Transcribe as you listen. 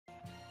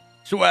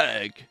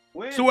swag,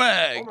 Win.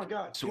 swag, Oh my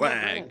God.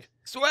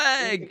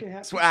 swag, It can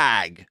happen.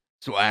 swag,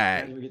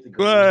 swag, As we get the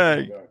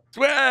swag, goal.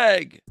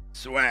 swag,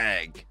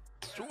 swag,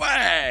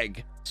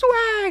 swag,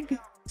 swag,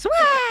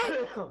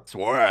 swag,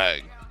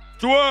 swag,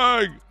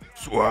 swag,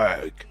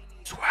 swag,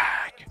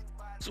 swag,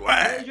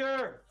 swag,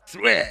 Major.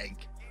 swag,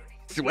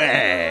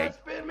 swag,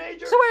 Spin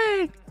major.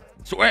 swag,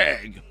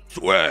 swag,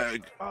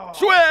 swag, Oh,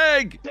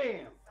 swag,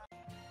 damn.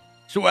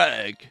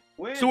 swag,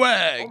 Win.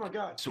 swag, Oh my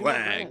God.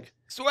 swag, It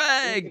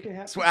swag, can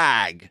happen.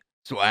 swag, As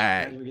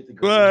swag, we get the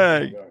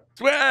swag, goal.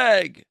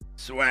 swag,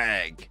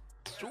 swag,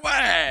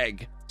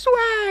 swag,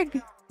 swag,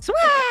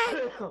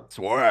 swag,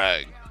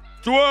 swag,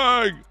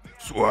 swag,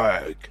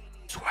 swag,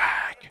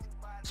 swag,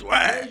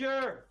 swag,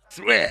 Major.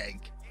 swag,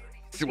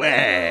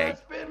 swag,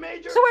 Spin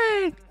major.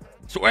 swag,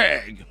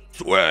 swag,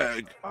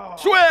 swag, Oh,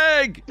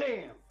 swag,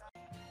 damn.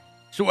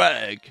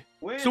 swag,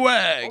 Win.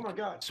 swag, Oh my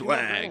God.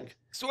 swag,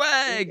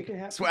 swag, It can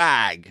happen.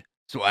 swag, As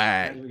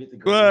swag, we get the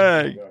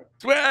swag, goal.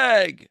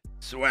 swag,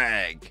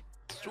 swag,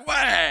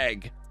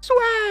 swag,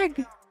 swag,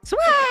 swag,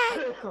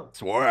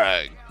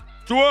 swag,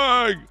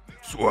 swag,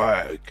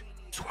 swag,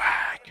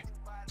 swag,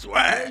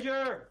 swag,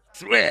 Major.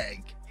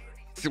 swag,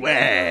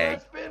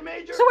 swag, Spin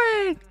major.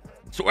 swag,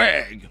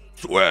 swag,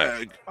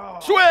 swag, Oh,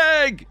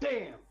 swag,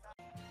 damn.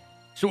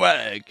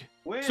 swag,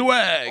 Win.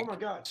 swag, Oh my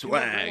God.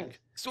 swag,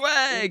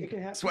 swag, It can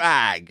happen.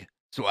 swag,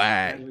 As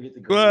swag, we get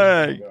the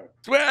swag, goal.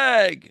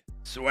 swag,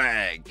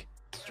 swag,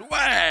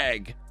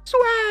 swag,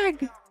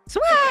 swag,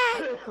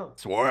 swag,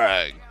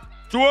 swag,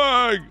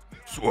 swag,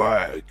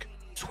 swag,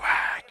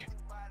 swag,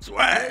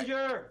 swag,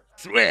 Major.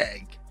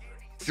 swag,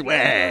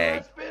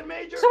 swag, Spin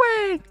major.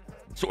 swag,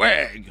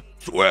 swag,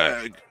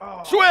 swag,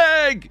 Oh,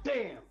 swag,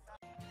 damn.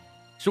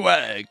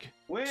 swag,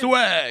 Win.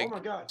 swag, Oh my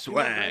God.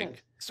 swag,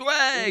 It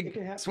swag,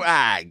 can happen.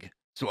 swag, As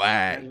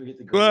swag, we get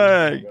the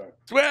swag, goal.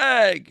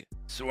 swag,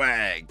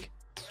 swag,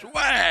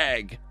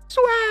 swag,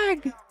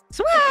 swag,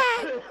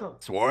 swag,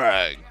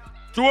 swag,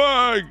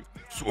 swag,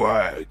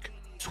 swag,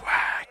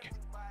 swag,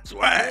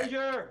 swag,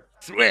 Major.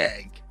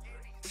 swag,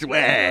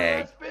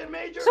 swag, Spin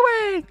major.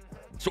 swag,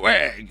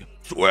 swag,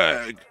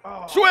 swag,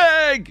 Oh,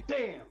 swag,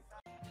 damn.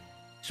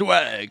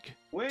 swag,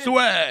 Win.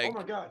 swag, Oh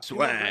my God.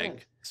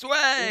 swag,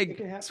 swag, It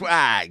can happen.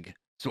 swag, As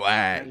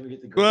swag, we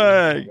get the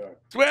swag, goal.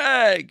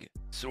 swag,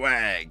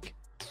 swag,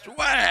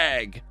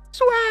 swag,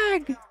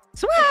 swag,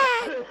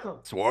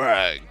 swag,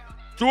 swag,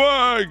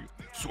 swag,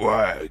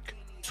 swag,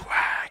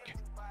 swag,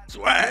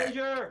 swag,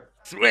 Major.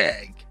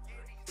 swag,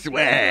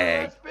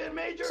 swag, Spin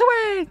major.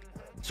 swag,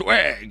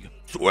 swag,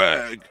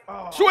 swag,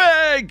 Oh,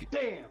 swag,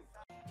 damn.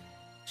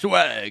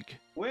 swag,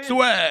 Win.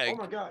 swag, Oh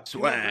my God.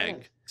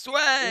 swag,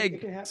 swag,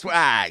 It can happen.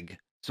 swag,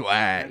 As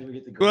swag, we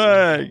get the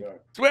swag, goal.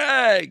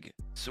 swag,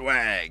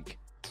 swag,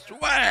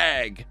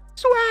 swag, swag,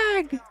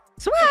 swag,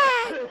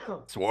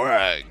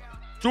 swag,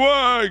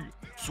 swag,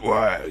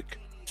 swag,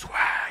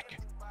 swag,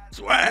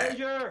 swag,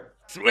 Major.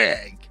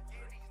 swag,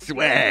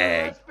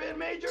 swag, Spin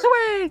major.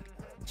 swag,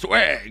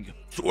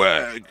 swag,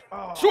 swag,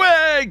 Oh,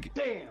 swag,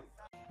 damn.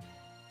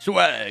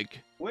 swag,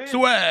 Win.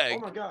 swag, Oh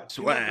my God.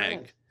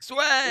 swag, It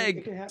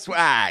swag, can happen.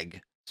 swag,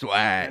 As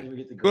swag, we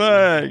get the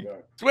swag,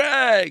 goal.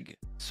 swag,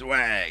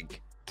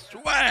 swag,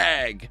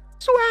 swag,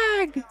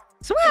 swag,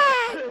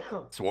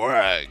 swag,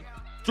 swag,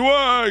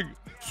 swag,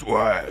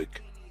 swag,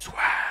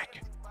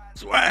 swag,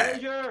 swag,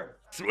 Major.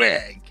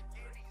 swag,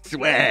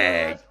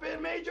 swag,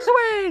 Spin major.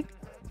 swag,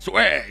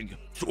 swag,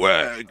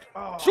 swag,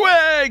 Oh,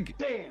 swag,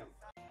 damn.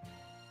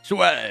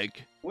 swag,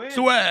 Win.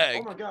 swag,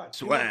 Oh my God.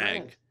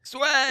 swag,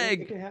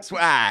 swag, It can happen.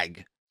 swag,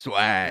 As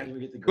swag, we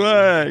get the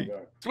swag,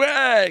 goal.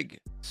 swag,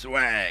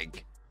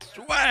 swag,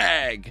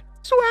 swag,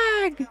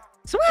 swag,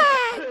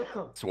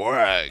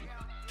 swag,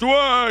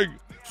 swag,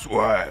 swag,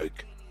 swag,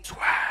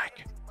 swag,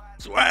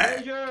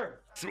 swag, Major.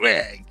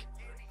 swag,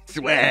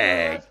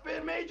 swag,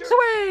 Spin major.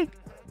 swag,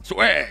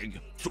 swag,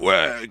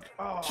 swag,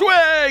 Oh,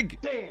 swag,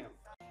 damn.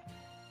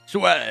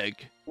 swag,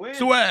 Win.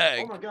 swag,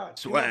 Oh my God.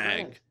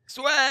 swag,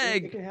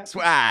 swag, It can happen.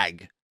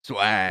 swag, As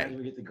swag,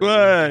 we get the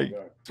swag,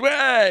 goal.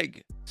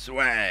 swag,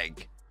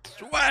 swag,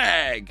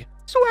 swag,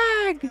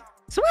 swag,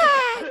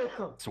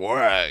 swag,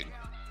 swag,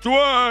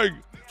 swag,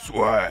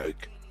 swag,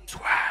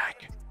 swag,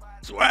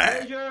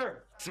 swag,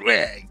 Major.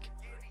 swag,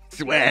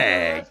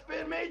 swag,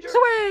 Spin major.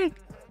 swag,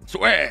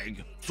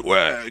 swag,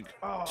 swag,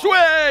 Oh,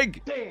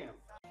 swag, damn.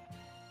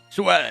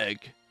 swag,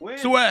 Win.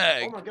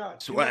 swag, Oh my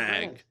God.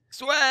 swag, It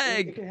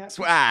swag, can happen.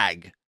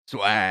 swag, As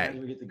swag,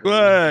 we get the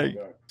swag,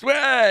 goal.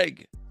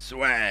 swag,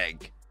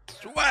 swag,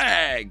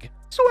 swag,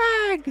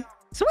 swag,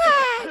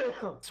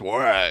 swag,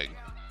 swag,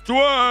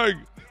 swag,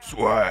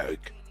 swag,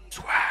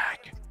 swag,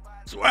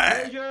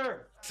 swag,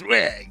 Major.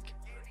 swag,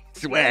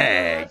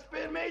 swag,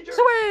 Spin major.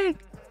 swag,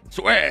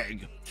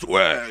 swag,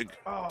 swag,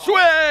 Oh,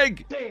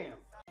 swag, damn.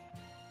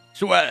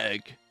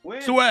 swag,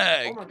 Win.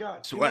 swag, Oh my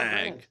God.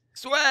 swag,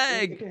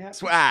 swag, It can happen.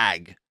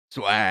 swag, As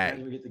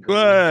swag, we get the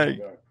swag,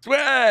 goal.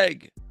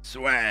 swag,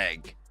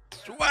 swag,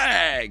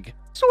 swag,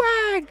 swag,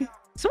 swag,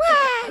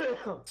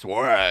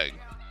 swag,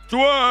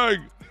 swag,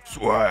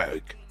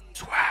 swag,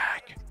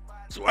 swag,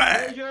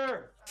 swag,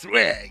 Major.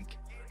 swag,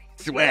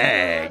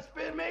 swag,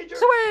 Spin major.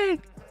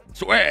 swag,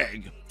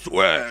 swag,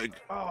 swag,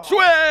 Oh,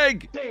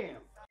 swag, damn.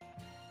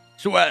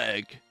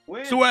 swag,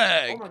 Win.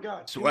 swag, Oh my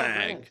God.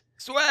 swag, It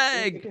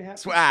swag, can happen.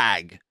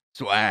 swag, As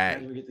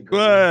swag, we get the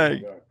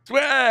swag, goal.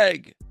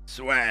 swag, swag,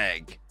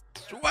 swag,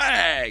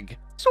 swag,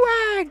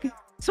 swag,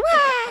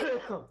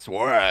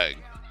 swag,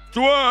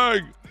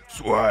 swag,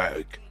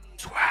 swag,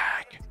 swag,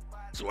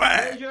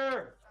 swag,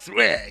 Major.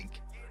 swag,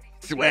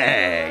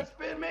 swag,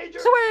 Spin major.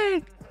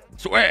 swag,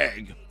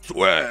 swag,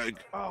 swag,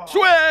 Oh,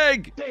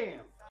 swag, damn.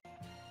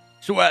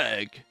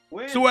 swag,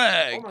 Win.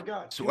 swag, Oh my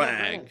God.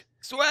 swag,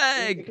 It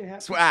swag, can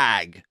happen.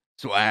 swag,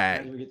 As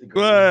swag, we get the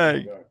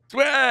swag, goal.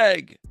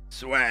 swag,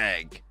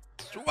 swag,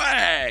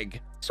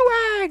 swag, swag,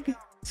 swag,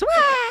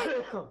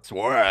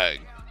 swag,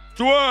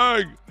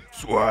 swag,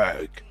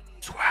 swag,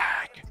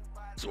 swag,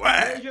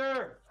 swag,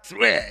 Major.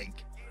 swag,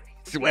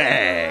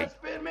 swag,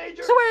 Spin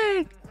major.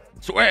 swag,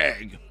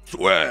 swag,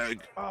 swag,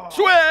 Oh,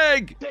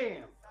 swag,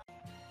 damn.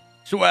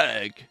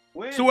 swag,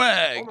 Win.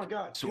 swag, Oh my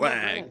God.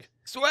 swag, It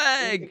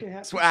swag, can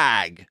happen.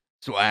 swag,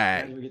 As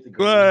swag, we get the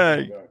goal.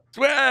 swag,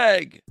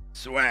 swag,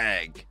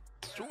 swag,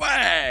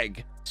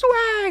 swag, swag,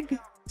 swag,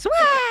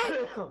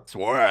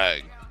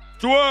 swag,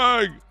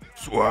 swag,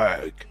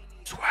 swag,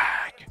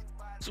 swag,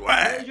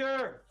 swag,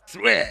 Major.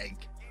 swag,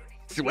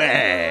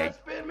 swag,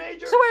 Spin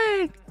major.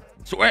 swag,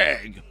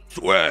 swag,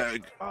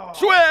 swag, Oh,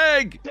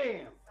 swag,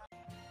 damn.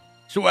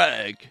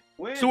 swag,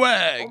 Win.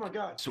 swag, Oh my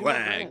God.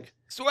 swag, It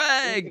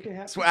swag, can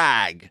happen.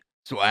 swag, As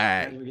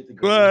swag, we get the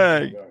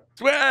swag, goal.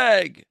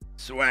 swag,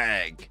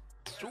 swag,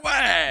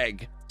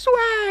 swag,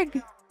 swag,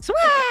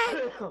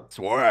 swag,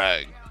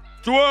 swag,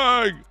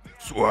 swag,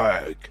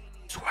 swag,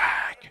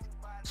 swag,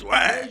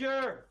 swag,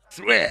 Major.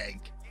 swag,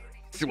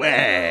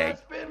 swag,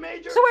 Spin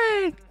major.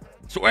 swag,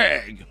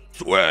 swag,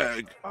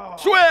 swag, Oh,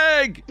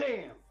 swag,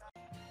 damn.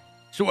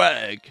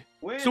 swag,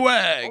 Win.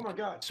 swag, Oh my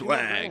God.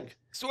 swag, It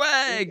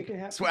swag, can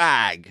happen.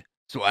 swag, As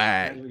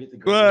swag, we get the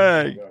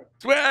swag, goal.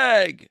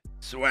 swag,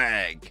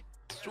 swag,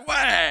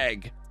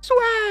 swag,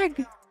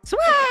 swag,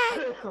 swag,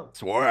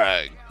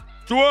 swag,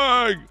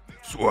 swag,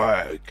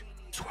 swag,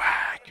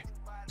 swag,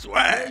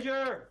 swag,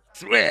 Major.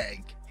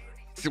 swag,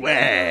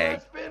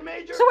 swag, Spin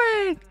major.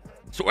 swag,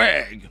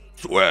 swag,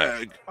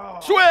 swag, Oh,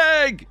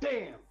 swag,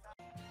 damn.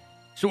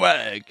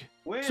 swag,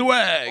 Win.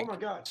 swag, Oh my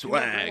God.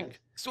 swag,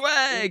 It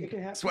swag, can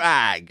happen.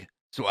 swag,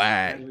 As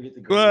swag, we get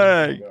the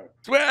swag, goal.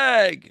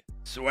 swag,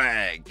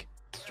 swag,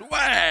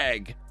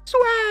 swag,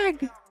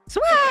 swag, swag,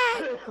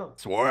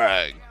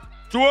 swag,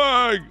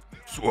 swag,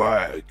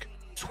 swag,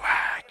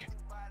 swag,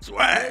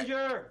 swag,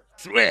 Major.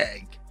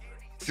 swag,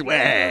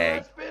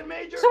 swag, Spin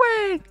major.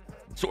 swag,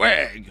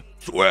 swag,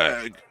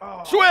 swag,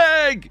 Oh,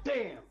 swag,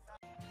 damn.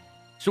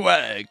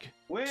 swag,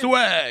 Win.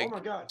 swag, Oh my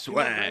God.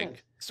 swag, It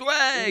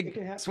swag,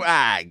 can happen.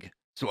 swag,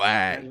 As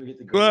swag, we get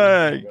the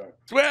swag, goal.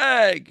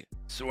 swag,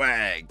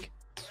 swag,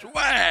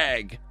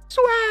 swag, swag,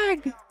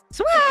 swag,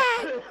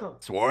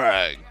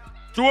 swag,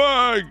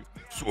 swag,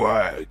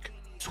 swag,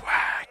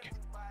 swag,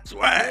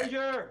 swag,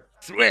 Major.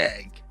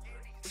 swag,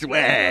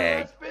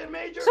 swag, Spin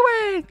major.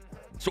 swag,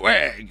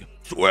 swag,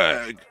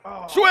 swag,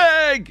 Oh,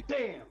 swag,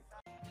 damn.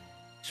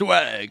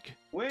 swag,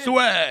 Win.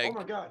 swag, Oh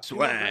my God.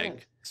 swag,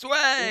 It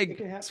swag,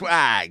 can happen.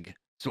 swag,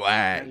 As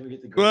swag, we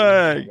get the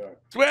swag, goal.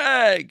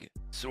 swag,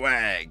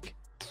 swag,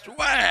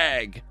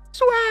 swag,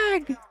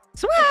 swag,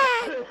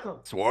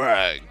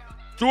 swag,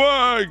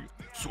 swag,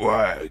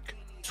 swag,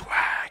 swag,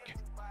 swag,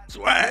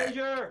 swag,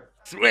 Major.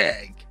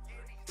 swag,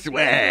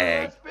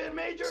 swag, Spin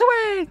major.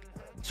 swag,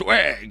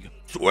 swag,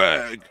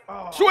 swag,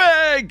 Oh,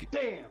 swag,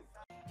 damn.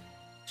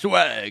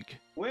 swag,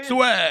 Win.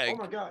 swag, Oh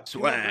my God.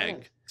 swag,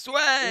 It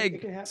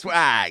swag, can happen.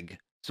 swag, As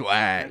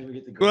swag, we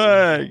get the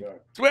swag,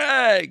 goal.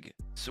 swag,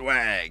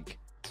 swag,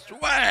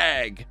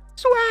 swag,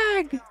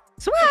 swag,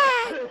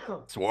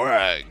 swag,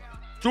 swag,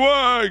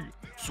 swag,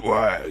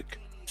 swag,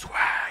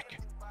 swag,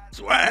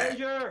 swag,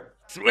 Major.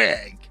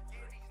 swag,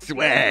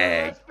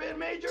 swag, Spin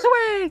major.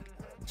 swag,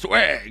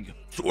 swag,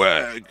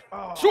 swag,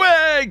 Oh,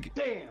 swag,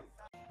 damn.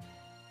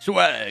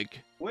 swag,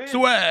 Win.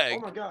 swag,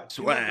 Oh my God.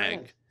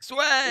 swag, It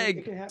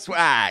swag, can happen.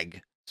 swag,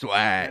 As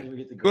swag, we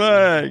get the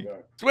swag,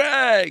 goal.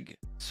 swag,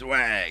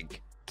 swag,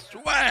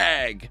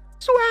 swag,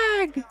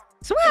 swag,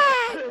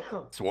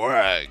 swag,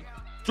 swag,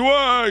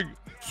 swag,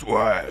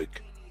 swag,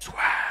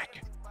 swag,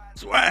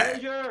 swag,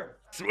 Major.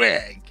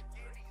 swag,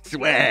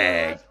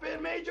 swag,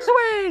 Spin major.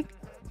 swag,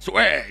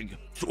 swag,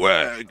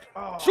 swag,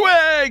 Oh,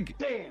 swag,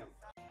 damn.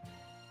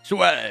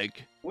 swag,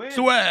 Win.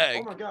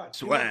 swag, Oh my God.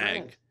 swag,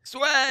 It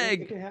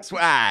swag, can happen.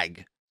 swag,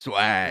 As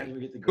swag, we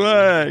get the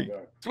swag,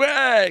 goal.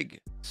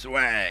 swag,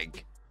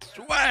 swag,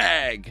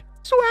 swag,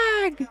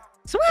 swag,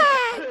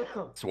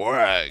 swag, swag,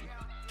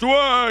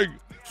 swag,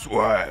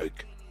 swag,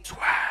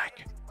 swag,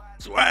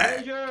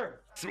 swag,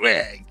 Major.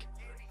 swag,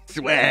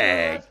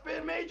 swag,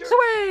 Spin major.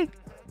 swag,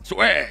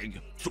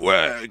 swag,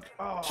 swag,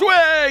 Oh,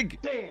 swag,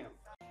 damn.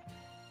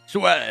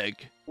 swag,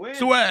 Win.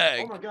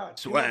 swag, Oh my God.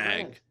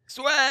 swag, It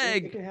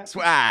swag, can happen.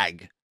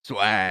 swag, As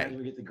swag,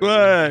 we get the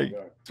swag,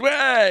 goal.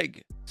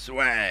 swag,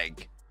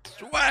 swag,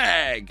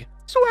 swag,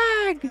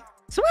 swag,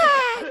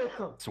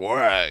 swag,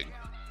 swag,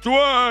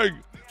 swag,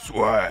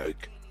 swag,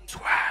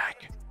 swag,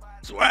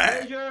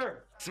 swag,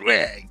 Major.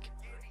 swag,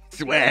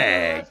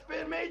 swag,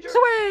 Spin major.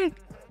 swag,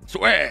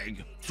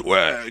 swag,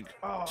 swag,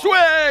 Oh,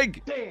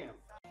 swag, damn.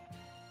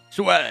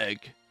 swag,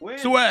 Win.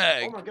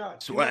 swag, Oh my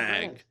God.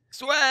 swag, Swag.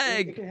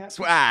 swag,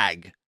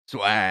 swag,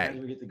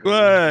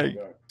 swag,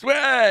 swag,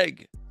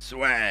 swag,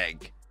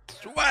 swag, swag,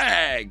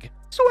 swag,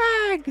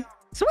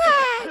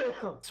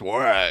 swag,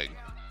 swag,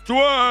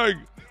 swag,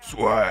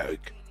 swag,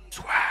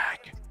 swag,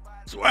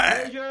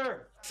 swag,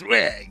 Major.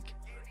 swag,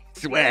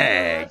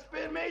 swag,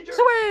 Spin major.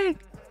 swag,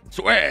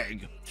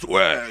 swag,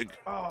 swag,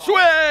 Oh,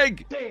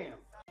 swag, damn.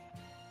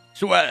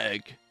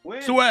 swag,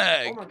 Win.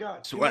 swag, Oh my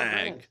God.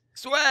 swag, Swag.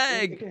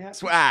 swag,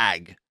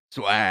 swag, swag,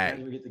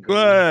 swag,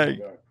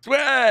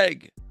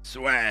 swag,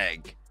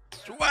 swag, swag,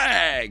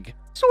 swag,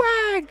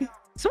 swag,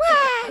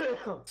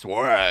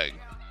 swag,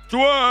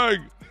 swag,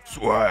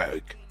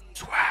 swag,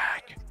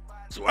 swag,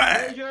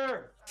 swag,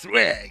 Major.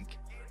 swag,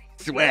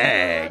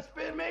 swag,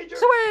 Spin major.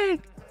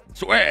 swag,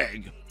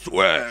 swag,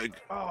 swag,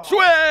 Oh,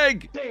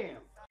 swag, damn.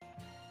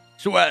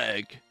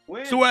 swag,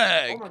 Win.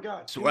 swag, Oh my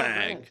God.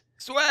 swag, swag,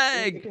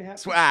 Swag. swag,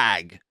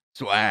 swag,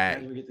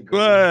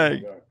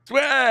 swag, swag,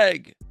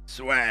 swag,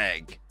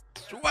 swag,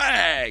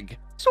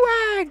 swag,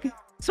 swag,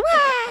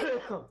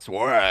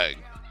 swag,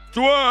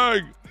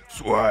 swag,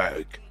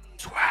 swag,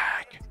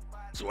 swag,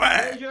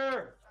 swag,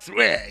 Major.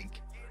 swag,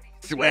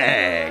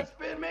 swag,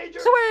 Spin major.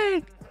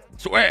 swag,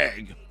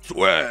 swag,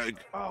 swag,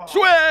 Oh,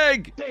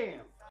 swag, damn.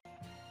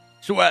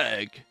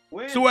 swag,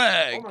 Win.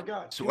 swag, Oh my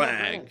God.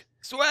 swag,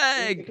 swag,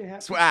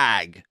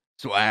 Swag. swag, swag,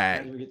 swag,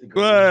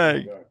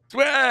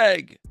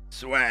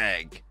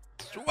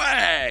 swag,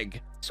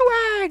 swag,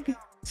 swag,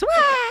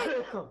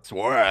 swag, swag, swag,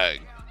 swag,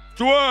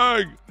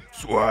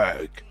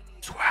 swag,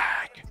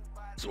 swag,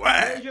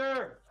 swag,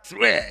 Major.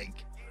 swag,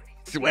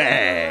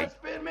 swag,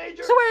 Spin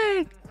major.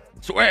 swag,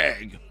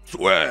 swag,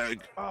 swag,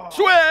 Oh,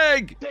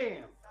 swag,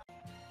 damn.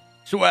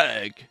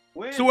 swag,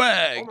 Win.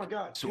 swag, Oh my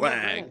God.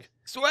 swag,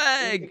 swag,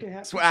 Swag.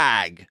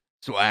 swag,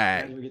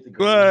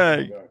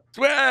 swag, swag, swag, swag,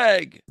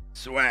 swag,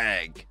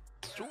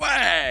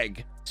 swag,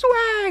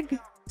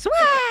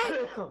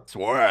 swag,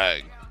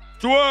 swag, swag,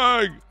 swag,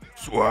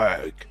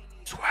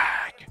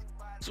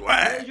 swag,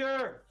 swag,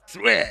 Major.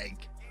 swag,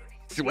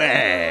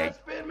 swag,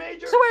 Spin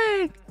major.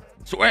 swag,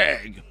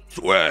 swag,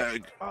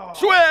 swag, Oh,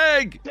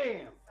 swag,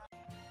 damn.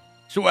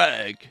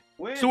 swag,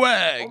 Win.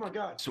 swag, Oh my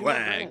God.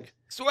 swag,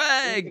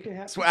 swag,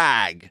 Swag.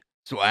 swag,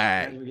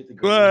 swag,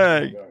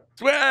 swag,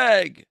 swag,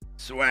 swag,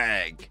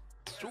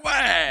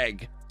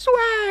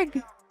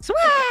 swag,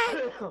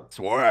 swag,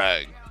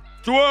 swag,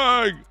 swag,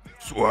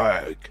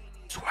 swag,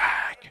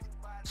 swag,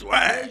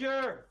 swag,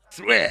 Major.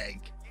 swag,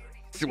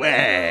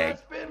 swag,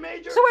 Spin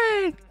major.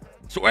 swag,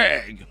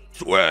 swag,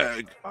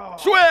 swag, Oh,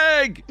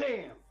 swag,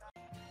 damn.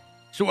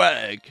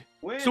 swag,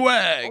 Win.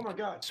 swag, Oh my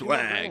God. swag,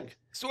 swag,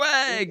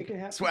 Swag. swag,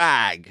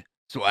 swag,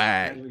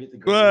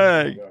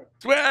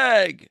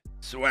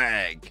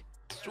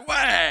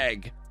 swag,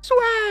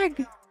 swag,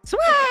 swag, swag, swag, swag, swag, swag, swag, swag, swag,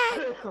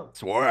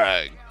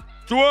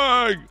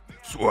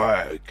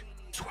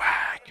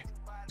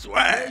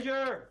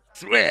 Major.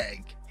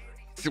 swag,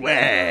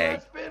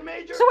 swag, Spin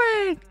major.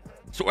 swag,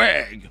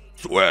 swag,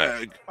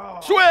 swag, Oh,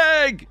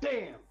 swag,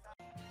 damn.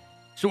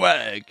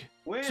 swag,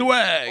 Win.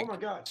 swag, Oh my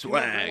God.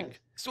 swag,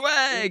 swag,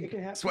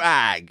 Swag.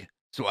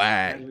 swag,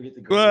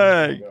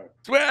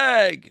 swag, swag, swag,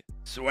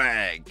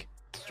 swag,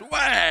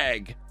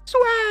 swag,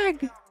 swag,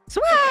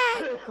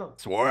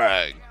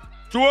 swag,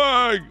 swag,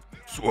 swag,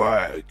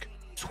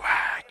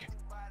 swag,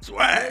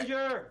 swag,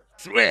 Major.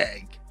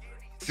 swag,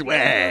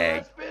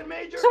 swag, Spin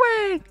major.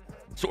 swag,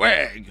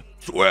 swag,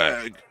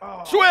 swag,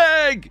 Oh,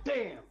 swag,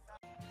 damn.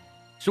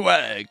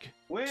 swag,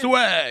 Win.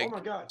 swag, Oh my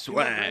God.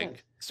 swag,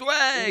 swag,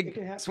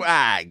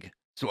 Swag.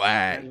 swag,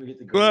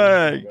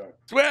 swag,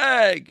 swag,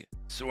 swag,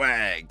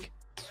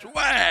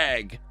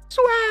 swag, swag,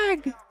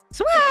 swag,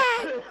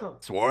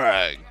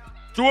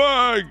 swag, swag,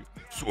 swag,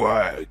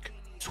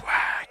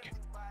 swag,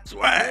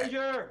 swag,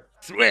 Major.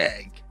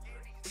 swag,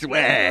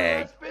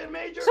 swag, Spin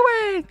major.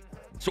 swag,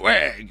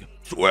 swag,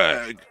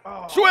 swag,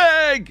 Oh,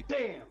 swag,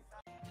 damn.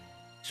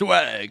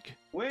 swag,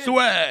 Win.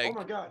 swag, Oh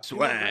my God.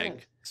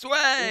 swag,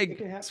 swag,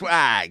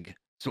 Swag.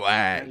 swag, swag,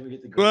 swag,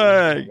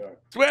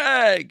 swag, swag,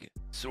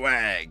 swag,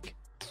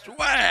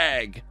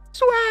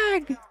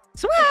 swag,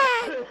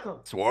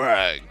 swag,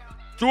 swag,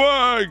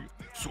 swag,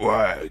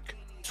 swag,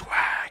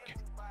 swag,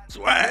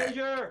 swag,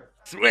 Major.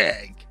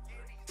 swag,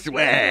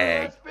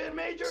 swag, Spin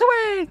major.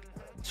 swag,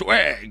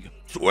 swag,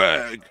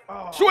 swag,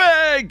 Oh,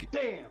 swag,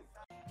 damn.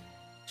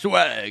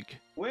 swag,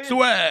 Win.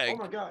 swag, Oh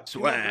my God.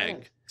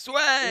 swag,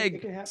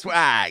 swag, Swag.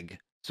 swag,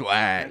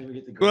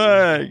 swag,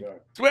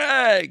 swag,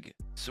 swag,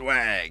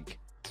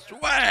 swag,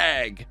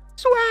 swag,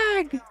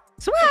 swag,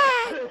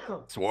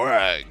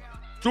 swag,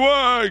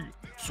 swag,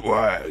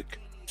 swag,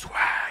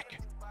 swag,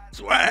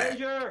 swag,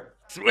 Major.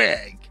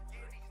 swag,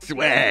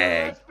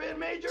 swag, Spin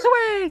major.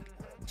 swag,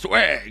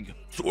 swag,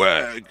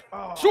 swag,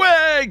 Oh,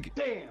 swag,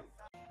 damn.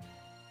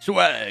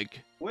 swag,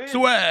 Win.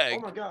 swag, Oh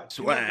my God.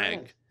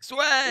 swag,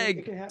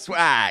 swag,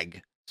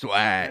 Swag.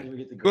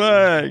 swag,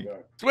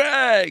 swag,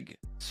 Swag.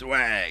 swag,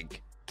 Swag.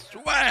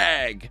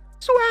 swag,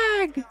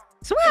 Swag.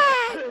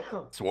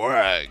 Swag. swag,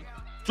 Swag.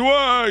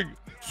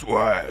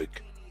 Swag.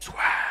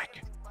 Swag.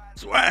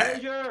 Swag.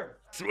 Major.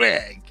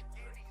 Swag.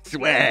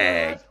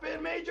 Swag.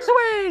 Spin major.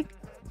 Swag.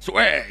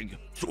 Swag.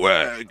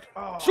 Swag.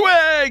 Oh,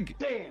 Swag.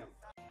 damn.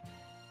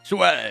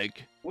 swag,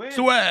 Win.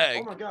 swag,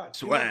 Oh my God.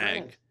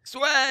 swag, Swag.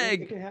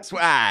 swag,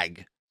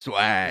 swag,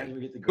 Swag.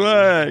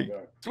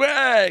 swag,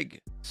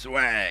 swag,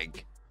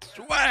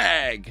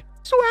 swag,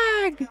 Swag.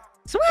 Swag.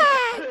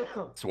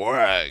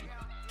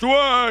 swag,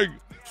 Swag.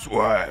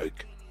 Swag.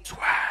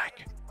 Swag.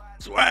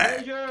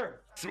 Swag.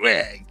 Major.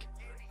 Swag.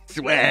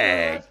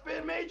 Swag.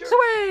 Spin major.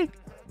 Swag.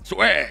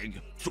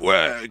 Swag.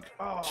 Swag.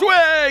 Oh,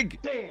 Swag.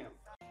 damn.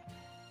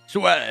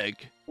 swag,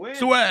 Win.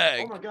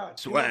 swag, Oh my God.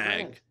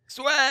 swag, swag,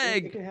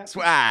 Swag.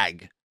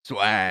 swag, Swag.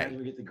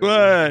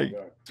 swag,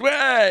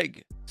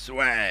 swag,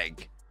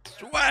 swag,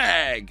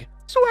 Swag.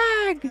 Swag.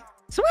 swag,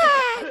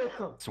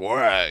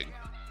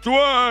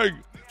 Swag.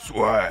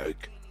 Swag.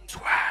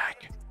 Swag.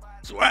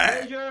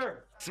 Swag.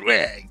 Major.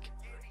 Swag.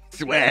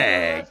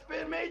 Swag.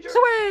 Spin major.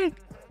 Swag.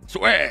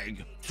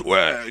 Swag.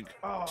 Swag.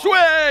 Oh,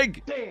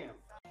 Swag. damn.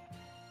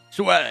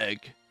 swag,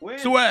 Win.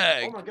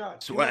 swag, Oh my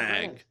God.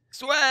 swag, swag,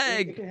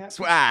 Swag.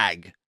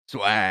 swag, swag, swag,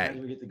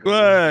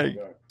 Swag.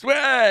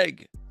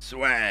 swag, swag,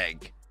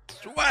 swag,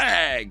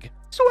 Swag.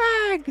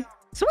 Swag.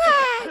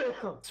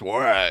 swag,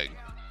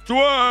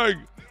 Swag.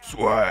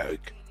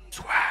 Swag.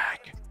 Swag.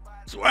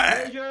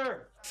 Swag.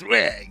 Major.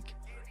 Swag.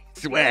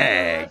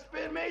 Swag.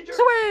 Spin major.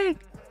 Swag.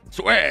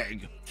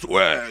 Swag.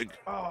 Swag.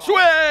 Oh,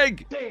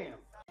 Swag. damn.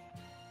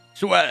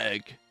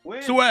 swag,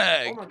 Win.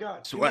 swag, Oh my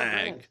God.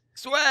 swag, swag,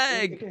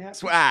 Swag.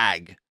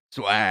 swag, swag,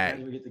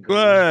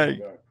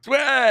 Swag.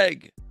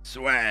 swag,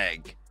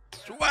 swag, swag,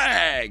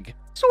 Swag.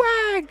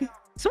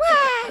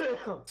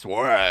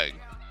 Swag.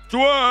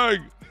 swag,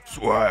 Swag. Swag.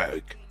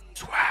 Swag.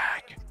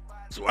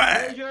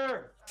 Swag.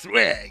 Major.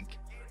 Swag.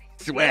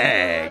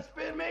 Swag.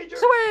 Spin major.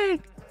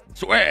 Swag.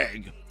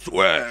 Swag.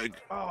 Swag.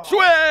 Oh,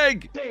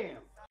 Swag. damn.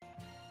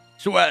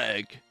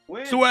 swag,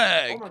 Win.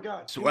 swag, Oh my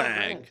God.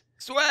 swag, swag,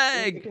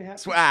 Swag. swag,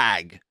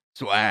 swag,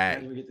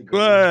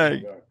 Swag.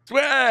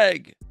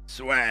 swag, swag,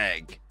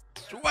 swag,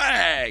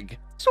 Swag.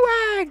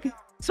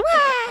 swag,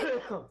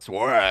 Swag.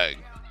 Swag.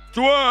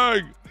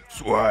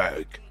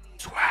 Swag.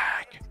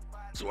 Swag.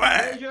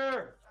 Swag.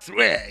 Major.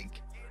 Swag.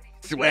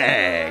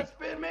 Swag.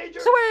 Spin major.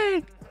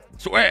 Swag.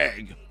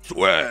 Swag.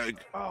 Swag.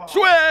 Oh,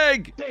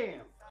 Swag.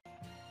 damn.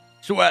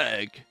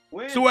 swag,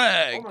 Win.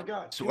 swag, Oh my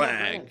God.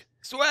 swag,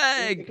 swag,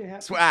 Swag.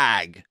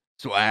 swag,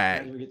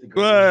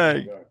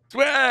 Swag. swag,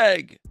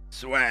 swag,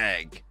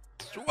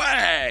 swag,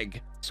 Swag.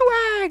 Swag.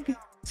 swag,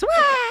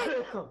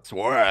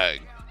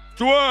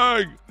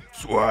 Swag. Swag.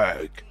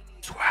 Swag.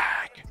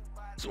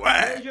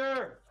 Swag.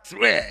 Major.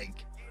 Swag.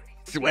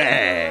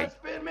 Swag.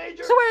 Spin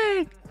major.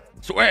 Swag.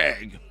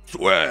 Swag.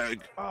 Swag.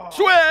 Oh,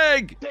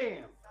 Swag.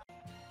 damn.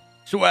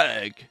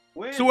 swag,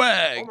 Win.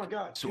 swag, Oh my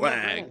God.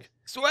 swag,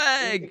 swag,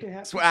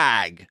 Swag.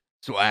 swag,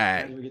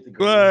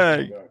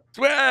 Swag.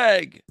 swag,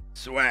 swag,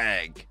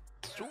 swag,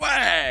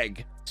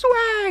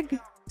 Swag.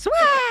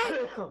 Swag.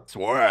 swag,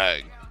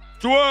 Swag.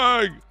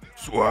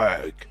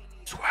 Swag.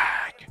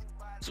 Swag.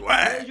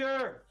 Swag.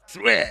 Major.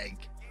 Swag.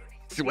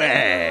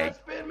 Swag.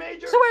 Spin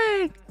major.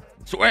 Swag.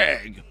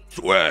 Swag.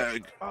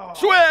 Swag. Oh,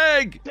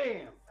 Swag.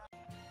 damn.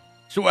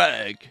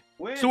 swag,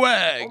 Win.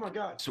 swag, Oh my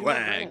God.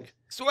 swag,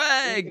 swag,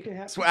 Swag.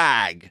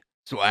 swag,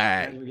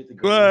 Swag.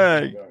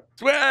 swag,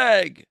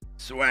 swag,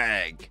 swag, Swag. Swag.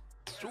 swag,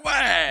 Swag.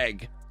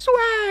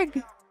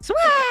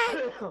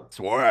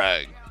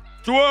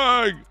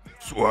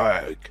 Swag.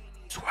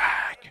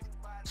 Swag.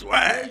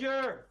 Swag.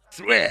 Major.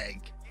 Swag.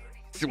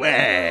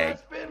 Swag.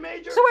 Spin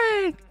major.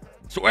 Swag.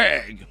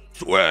 swag,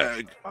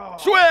 Swag. Oh,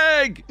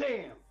 Swag.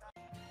 damn.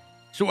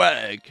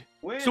 swag,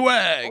 Win.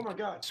 swag, Oh my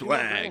God. swag,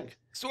 swag,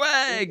 Swag.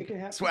 swag,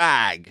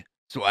 swag,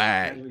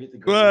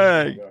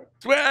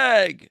 Swag. swag,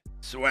 swag,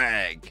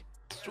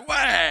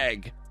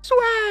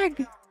 swag,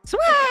 Swag.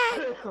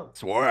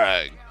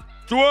 Swag.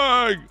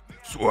 swag,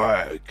 Swag.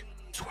 Swag.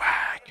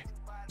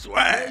 Swag.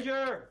 Swag.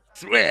 Major.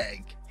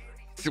 Swag.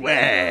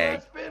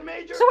 Swag. Spin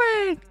major.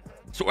 Swag.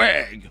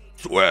 swag,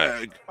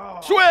 Swag. Oh,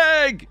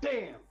 Swag.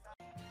 damn.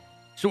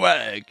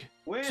 swag,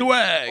 Win.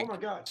 swag, Oh my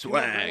God.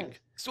 swag,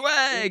 swag,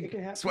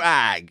 Swag.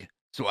 swag,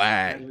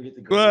 Swag.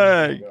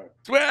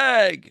 swag,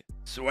 swag,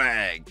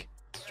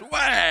 swag,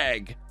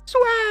 Swag.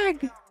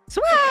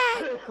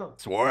 Swag.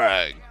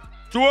 swag,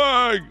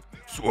 Swag.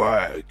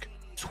 Swag.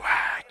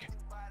 Swag.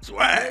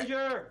 Swag.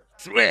 Major.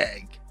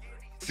 Swag.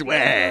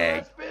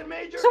 Swag. Spin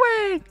major.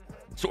 Swag.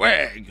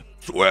 swag,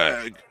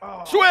 Swag.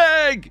 Oh,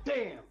 Swag.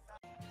 damn.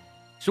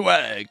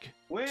 swag,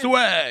 Win.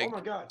 swag, Oh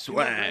my God.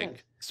 swag,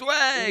 swag,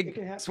 Swag.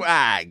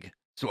 swag,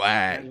 swag,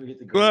 Swag.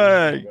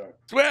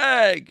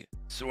 swag,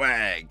 swag,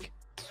 swag,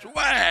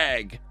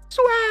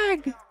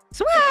 Swag.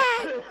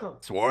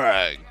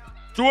 Swag.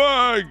 swag,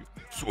 Swag.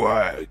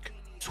 Swag.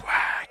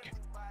 Swag.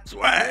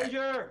 Swag.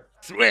 Major.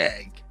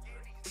 Swag.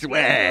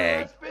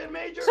 Swag. Spin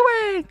major.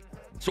 Swag.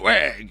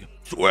 Swag.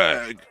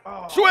 Swag.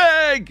 Oh,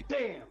 Swag.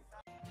 damn.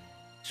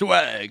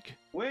 Swag.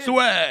 Win.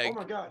 Swag. Oh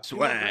my God.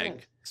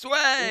 Swag.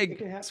 Swag.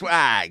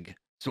 Swag.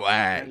 Swag.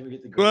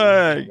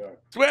 Swag.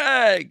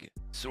 Swag.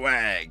 Swag.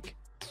 Swag.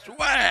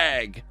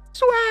 Swag. Swag.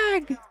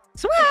 Swag.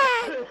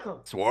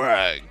 Swag.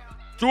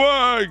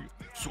 Swag.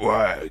 Swag.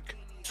 Swag.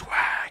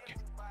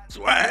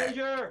 Swag.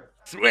 Major.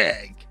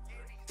 Swag.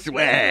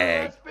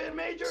 Swag. Spin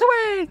major.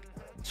 Swag.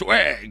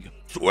 Swag.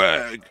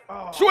 Swag.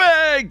 Oh,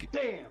 Swag.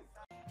 damn.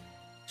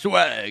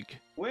 Swag.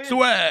 Win.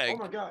 Swag. Oh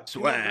my God.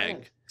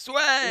 Swag.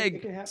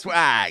 Swag. Swag.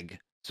 Swag.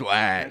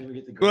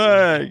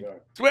 Swag.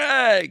 Swag.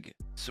 Swag.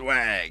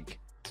 Swag.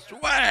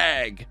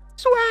 Swag.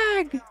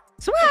 Swag.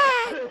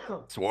 Swag.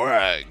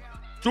 Swag.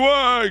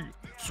 Swag.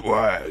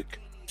 Swag.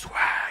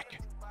 Swag.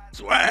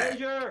 Swag.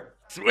 Major.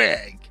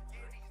 Swag.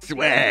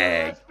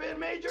 Swag. Spin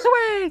major.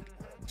 Swag.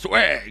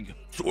 Swag.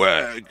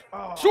 Swag.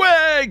 Oh,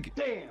 Swag.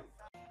 damn.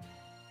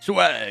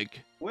 Swag.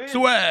 Win.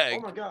 Swag. Oh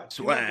my God.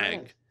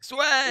 Swag. Swag.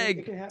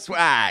 Swag. Swag.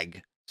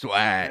 Swag.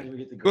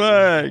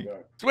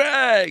 Swag. Swag.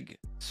 Swag.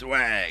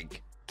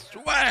 Swag.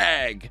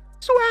 Swag.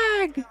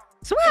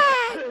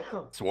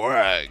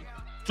 Swag.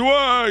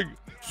 Swag.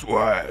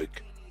 Swag.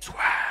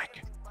 Swag.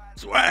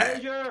 Swag.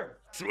 Major.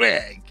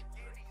 Swag.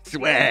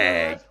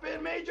 Swag.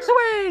 Spin major.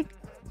 Swag.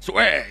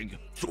 Swag.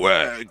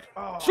 Swag.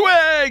 Oh,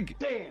 Swag.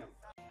 damn.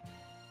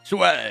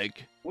 Swag.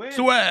 Win.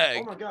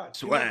 Swag. Oh my God.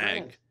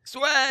 Swag. Swag.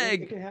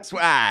 Swag.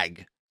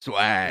 Swag.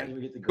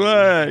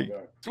 Swag.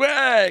 Swag. Swag.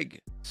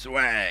 Swag.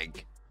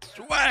 Swag.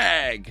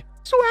 Swag.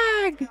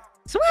 Swag.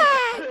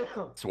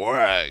 Swag.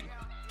 Swag.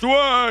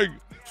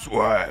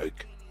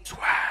 Swag.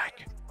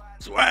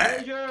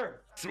 Swag.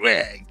 Major.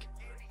 Swag.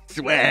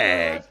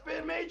 Swag.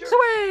 Spin major.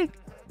 Swag.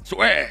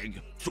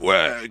 Swag.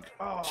 Swag.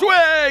 Oh,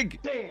 Swag.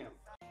 damn.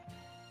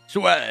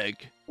 Swag.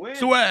 Win.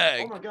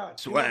 Swag. Oh my God.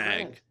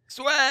 Swag. Swag.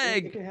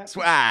 Swag.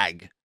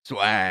 Swag.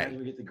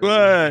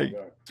 Swag.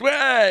 Swag.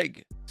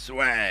 Swag.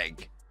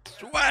 Swag. Swag.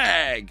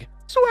 Swag.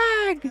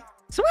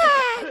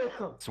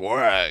 Swag.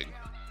 Swag.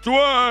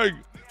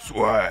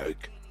 Swag.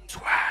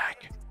 Swag.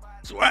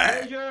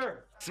 Swag.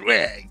 Major.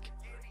 Swag.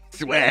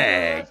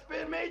 Swag.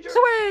 Spin major.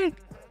 Swag.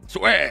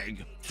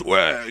 Swag.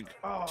 Swag.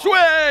 Oh,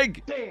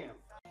 Swag. damn.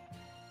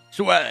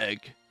 Swag.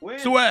 Win.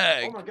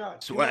 Swag. Oh my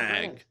God.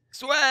 Swag. Swag.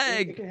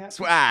 Swag.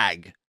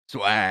 Swag.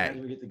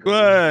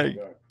 Swag.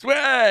 Swag. Swag.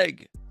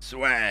 Swag.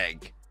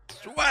 Swag.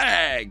 Swag.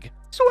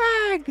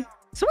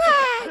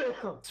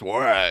 Swag. Swag.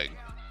 Swag.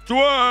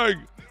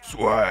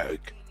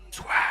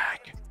 Swag.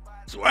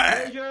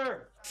 Swag.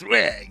 Major.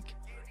 Swag.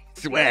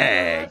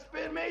 Swag.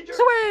 Spin major.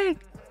 Swag.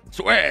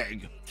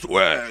 Swag.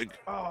 Swag.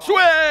 Oh,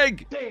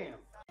 Swag. damn.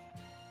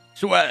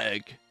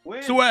 Swag.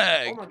 Win.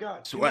 Swag. Oh my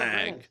God.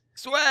 Swag.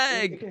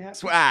 Swag.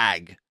 Swag.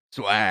 Swag. Swag.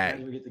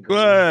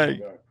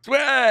 Swag. Swag.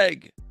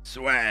 Swag.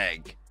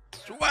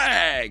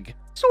 Swag.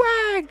 Swag.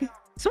 Swag.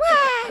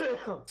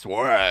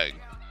 Swag.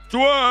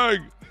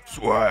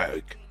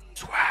 Swag.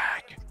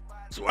 Swag.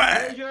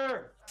 Swag.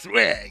 Major.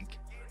 Swag.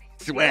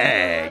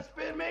 Swag.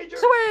 Spin major.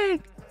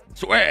 Swag.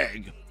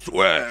 Swag.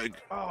 Swag.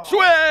 Oh,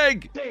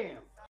 Swag. damn.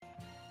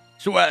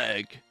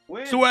 Swag.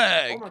 Win.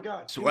 Swag. Oh my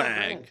God.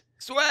 Swag. Swag.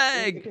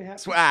 Swag.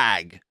 Swag.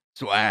 Swag.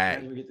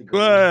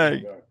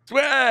 Swag.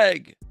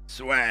 Swag.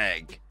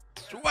 Swag.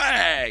 Swag.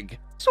 Swag.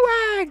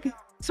 Swag.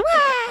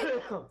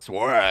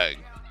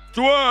 Swag.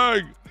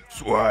 Swag.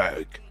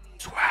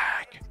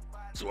 Swag.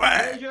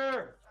 Swag.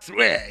 Major.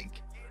 Swag.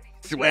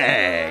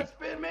 Swag.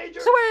 Spin major.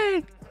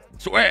 Swag.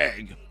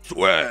 Swag.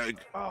 Swag.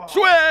 Oh,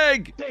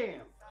 Swag.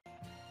 damn.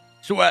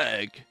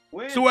 Swag.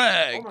 Win.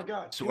 Swag. Oh my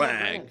God.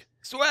 Swag.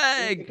 Swag.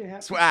 Swag.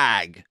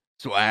 Swag.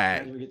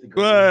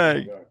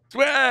 Swag.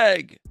 Swag. Swag.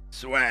 Swag.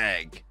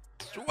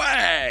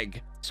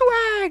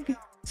 Swag.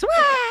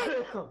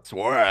 Swag.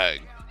 Swag.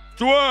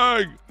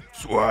 Swag.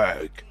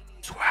 Swag.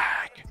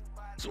 Swag.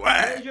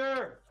 Swag.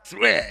 Major.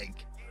 Swag.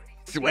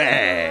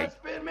 Swag.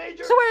 Spin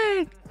major.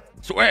 Swag.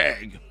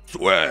 Swag.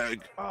 Swag.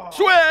 Oh,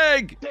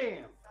 Swag.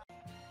 damn.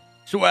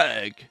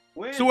 Swag.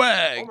 Win.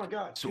 Swag. Oh my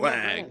God.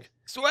 Swag.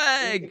 Swag.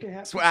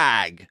 Swag.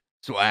 Swag.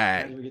 Swag.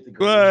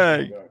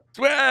 Swag. Swag.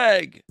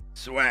 Swag.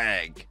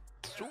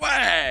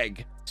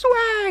 Swag.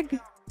 Swag.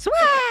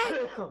 Swag.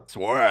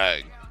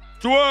 Swag.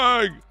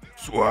 Swag.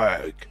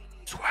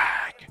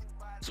 Swag.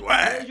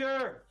 Swag.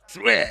 Major.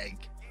 Swag.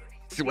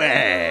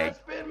 Swag.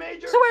 Spin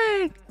major.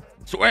 Swag.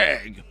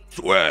 Swag.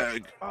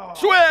 Swag. Oh,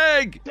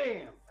 Swag.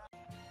 damn.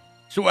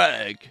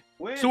 Swag.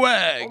 Win.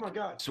 Swag. Oh my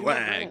God.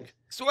 Swag.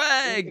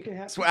 Swag.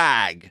 Swag.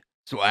 Swag.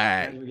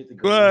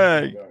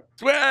 Swag.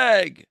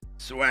 Swag. Swag.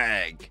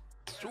 Swag.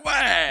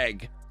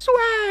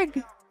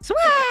 Swag.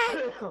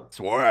 Swag.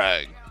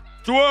 Swag.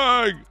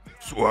 Swag.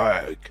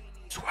 Swag.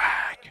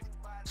 Swag.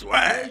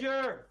 Swag.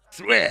 Major.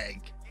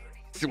 Swag.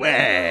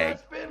 Swag.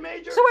 Spin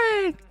major.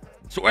 Swag.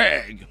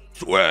 Swag.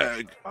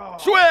 Swag. Oh,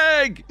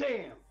 Swag.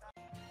 damn.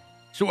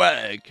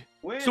 Swag.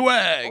 Win.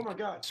 Swag. Oh my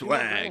God.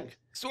 Swag.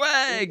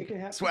 Swag.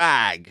 Swag.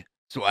 Swag.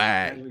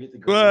 Swag.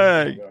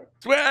 Swag.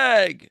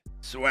 Swag.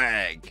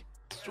 Swag.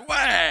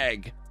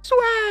 Swag.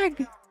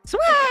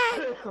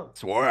 Swag.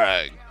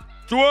 Swag.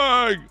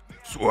 Swag.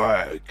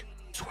 Swag.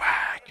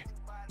 Swag.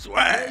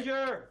 Swag.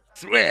 Major.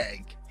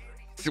 Swag.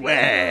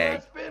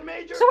 Swag. Spin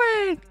major.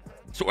 Swag.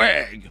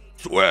 Swag.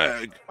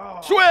 Swag. Oh,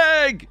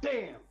 Swag.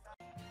 damn.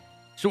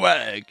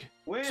 Swag.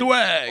 Win.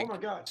 Swag. Oh my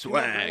God.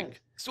 Swag. It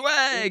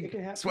Swag.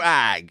 can happen.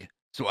 Swag.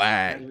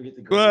 Swag. As we get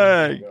the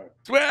Swag.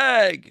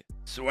 Swag.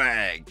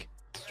 Swag.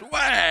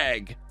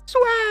 Swag. Swag.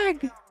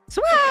 Swag.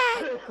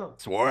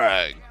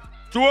 Swag.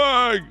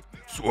 Swag.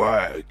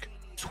 Swag.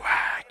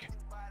 Swag.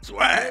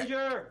 Swag.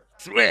 Major.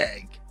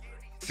 Swag.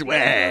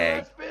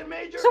 Swag. Spin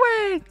major.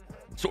 Swag.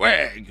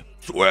 Swag.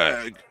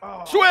 Swag.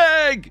 Oh,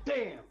 Swag.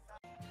 damn.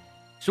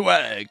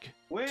 Swag.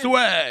 Win.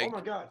 Swag. Oh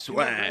my God.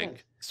 Swag.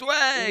 It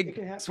Swag.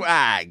 can happen.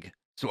 Swag. As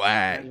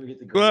Swag. we get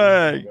the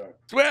Swag.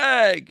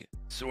 Swag.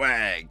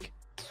 Swag.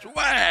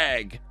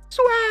 Swag.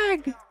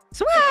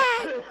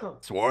 Swag.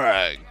 Swag.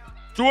 Swag.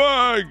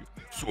 Swag.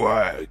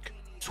 Swag.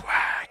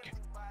 Swag.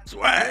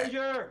 Swag.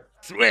 Major.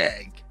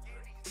 Swag.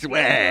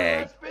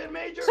 Swag. Spin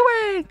major.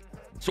 Swag.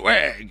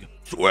 Swag.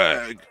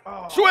 Swag.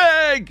 Oh,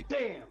 Swag.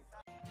 damn.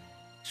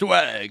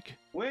 Swag.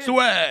 Win.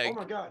 Swag. Oh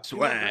my God.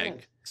 Swag.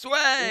 It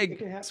Swag.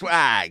 can happen.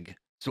 Swag.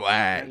 As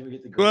Swag. we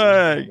get the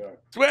Swag.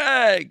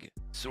 Swag.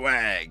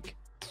 Swag.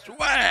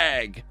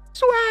 Swag.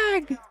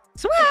 Swag.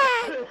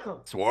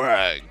 Swag. Swag.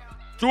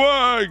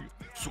 Swag.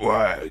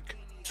 Swag.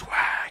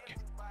 Swag.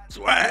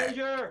 Swag.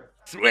 Major.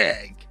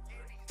 Swag.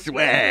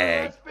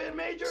 Swag. Spin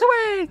major.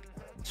 Swag.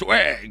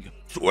 Swag.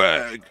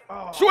 Swag.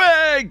 Oh,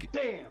 Swag.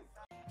 damn.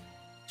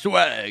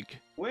 Swag.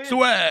 Win.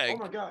 Swag. Oh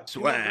my God.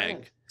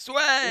 Swag. It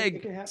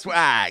Swag. can happen.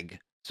 Swag.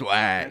 As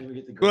Swag. we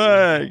get the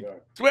Swag.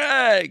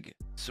 Swag.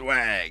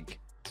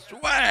 Swag.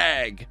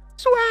 Swag.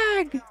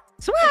 Swag.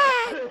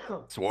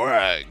 Swag. Swag.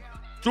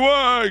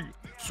 Swag.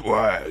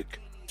 Swag.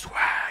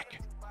 Swag.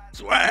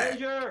 Swag.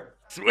 Major.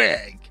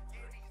 Swag.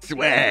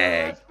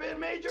 Swag. Spin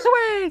major.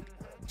 Swag.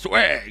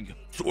 Swag.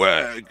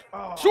 Swag.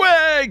 Oh,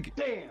 Swag.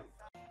 damn.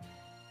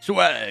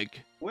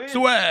 Swag. Win.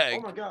 Swag.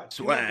 Oh my God.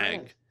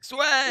 Swag. It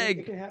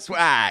Swag. can happen.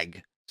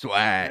 Swag. As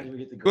Swag. we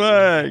get the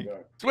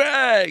Swag.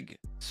 Swag.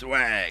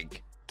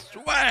 Swag.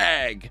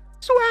 Swag.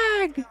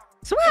 Swag.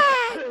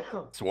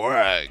 Swag.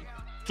 Swag.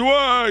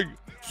 Swag.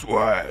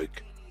 Swag.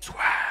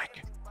 Swag.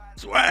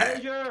 Swag.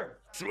 Major.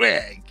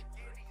 Swag.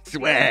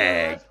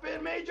 Swag.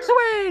 Spin major.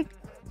 Swag.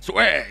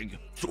 Swag.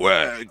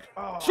 Swag.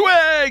 Oh,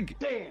 Swag.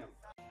 damn.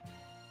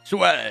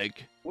 Swag.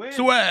 Win.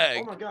 Swag.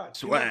 Oh my God.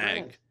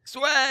 Swag. It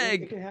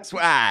Swag. can happen.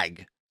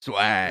 Swag. As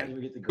Swag.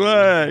 we get the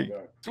Swag.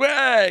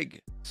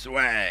 Swag.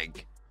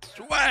 Swag.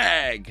 Swag.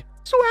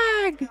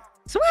 Swag.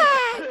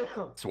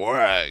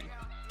 Swag.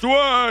 Swag.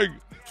 Swag.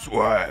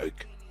 Swag.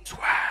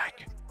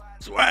 Swag.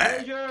 Swag.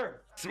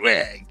 Major.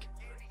 Swag.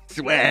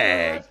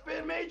 Swag.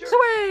 Spin major.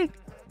 Swag.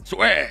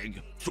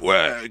 Swag.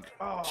 Swag.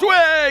 Oh,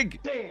 Swag.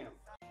 damn.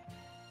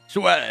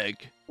 Swag.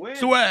 Win.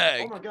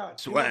 Swag. Oh my God.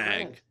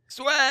 Swag. It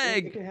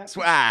Swag. can happen.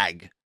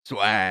 Swag. As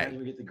Swag.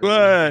 we get the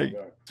Swag.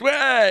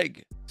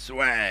 Swag.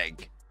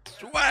 Swag.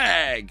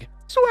 Swag.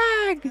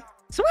 Swag.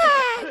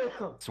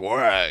 Swag.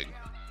 Swag.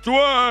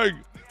 Swag.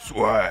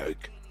 Swag.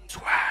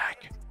 Swag.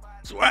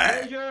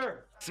 Swag.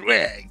 Major.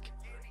 Swag.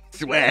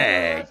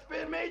 Swag.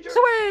 Spin major.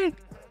 Swag.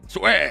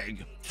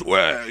 Swag.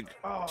 Swag.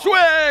 Oh,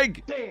 Swag.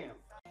 damn.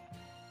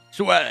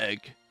 Swag.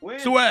 Win.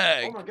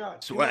 Swag. Oh my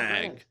God.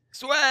 Swag. It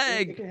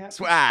Swag. can happen.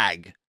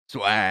 Swag. As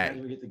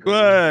Swag. we get the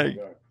Swag.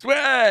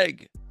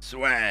 Swag.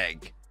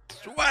 Swag.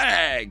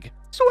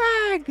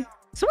 Swag.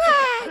 Swag.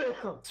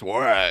 Swag.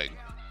 Swag.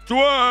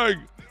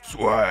 Swag.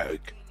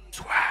 Swag.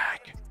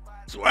 Swag.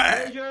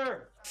 Swag. Major.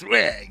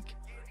 Swag.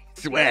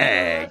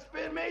 Swag.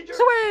 Spin major.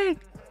 Swag.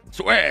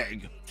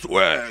 Swag.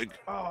 Swag.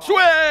 Oh,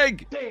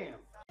 Swag. damn.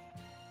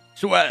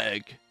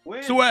 Swag.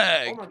 Win.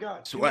 Swag. Oh my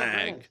God.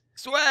 Swag. It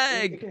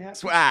Swag. can happen.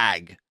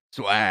 Swag.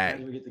 As Swag.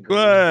 we get the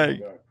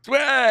Swag.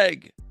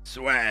 Swag.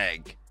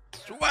 Swag.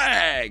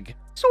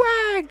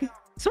 Swag.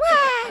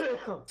 Swag.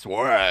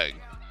 Swag.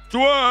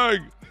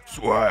 Swag.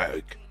 Swag.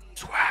 Swag.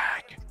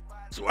 Swag.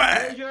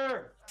 Swag.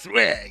 Major.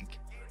 Swag.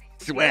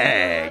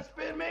 Swag.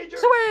 Spin major.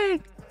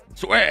 Swag.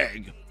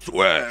 Swag.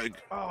 Swag.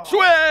 Oh,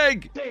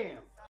 Swag. damn.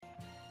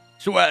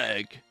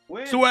 Swag.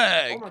 Win.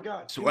 Swag. Oh my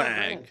God.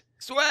 Swag. It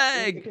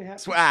Swag. can happen.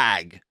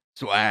 Swag. As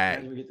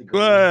Swag. we get the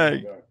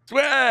Swag.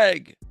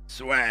 Swag.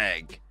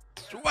 Swag.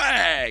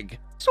 Swag.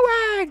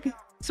 Swag.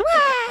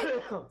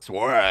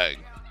 Swag.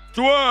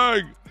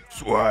 Swag.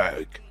 Swag.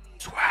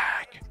 Swag.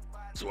 Swag.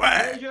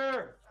 Swag.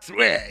 Major.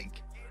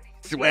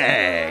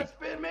 Swag. Swag.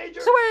 Spin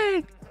major.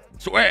 Swag.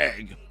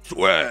 Swag.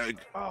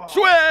 Swag. Oh,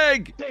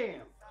 Swag.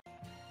 damn.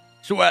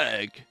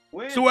 Swag. Win.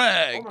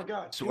 Swag. Oh my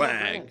God.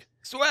 Swag. It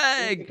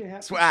Swag. can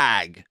happen.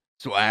 Swag. As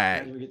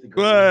Swag. we get the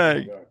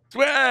Swag.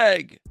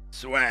 Swag.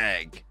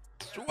 Swag.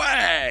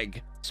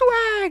 Swag.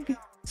 Swag.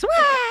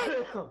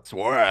 Swag.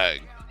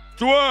 Swag.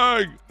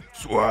 Swag.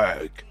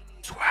 Swag.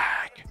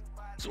 Swag.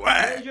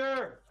 Swag.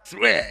 Major.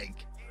 Swag.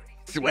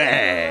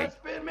 Swag.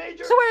 Spin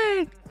major.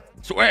 Swag.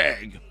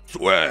 Swag.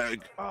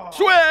 Swag. Oh,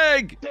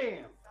 Swag.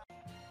 damn.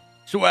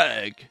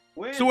 Swag.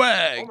 Win.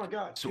 Swag. Oh my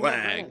God.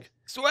 Swag. It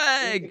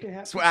Swag. can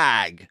happen.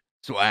 Swag.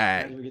 As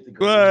Swag. we get the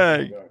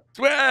Swag.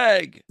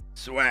 Swag.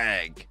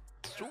 swag,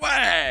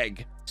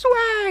 swag,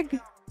 swag,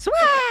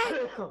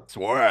 swag,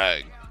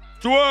 swag,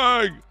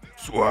 swag,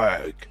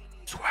 swag,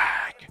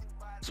 swag,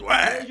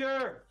 swag,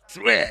 Major.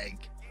 swag,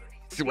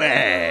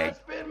 swag,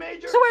 Spin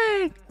major.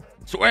 swag,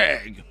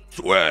 swag,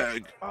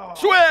 swag, Oh,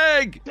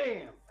 swag,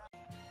 damn.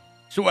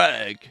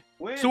 swag,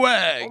 Win.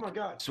 swag, Oh my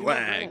God.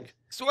 swag, It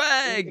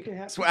swag, can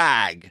happen.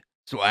 swag, As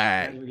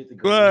swag, we get the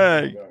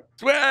Swag.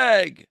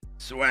 swag,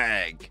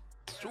 swag,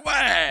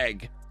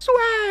 swag,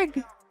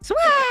 swag,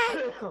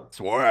 swag,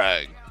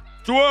 swag,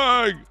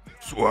 swag,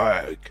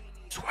 swag,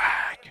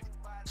 swag,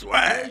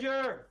 swag,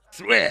 Major.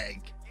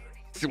 swag,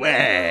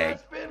 swag,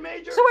 Spin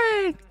major.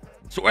 swag,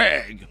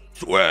 swag,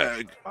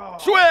 swag, Oh,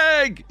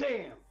 swag,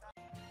 damn.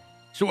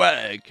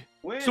 swag,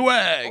 Win.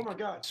 swag, Oh my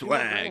God.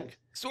 swag, It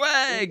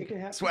swag, can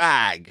happen.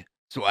 swag,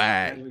 As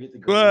swag, we get the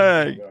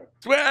swag,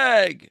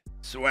 swag,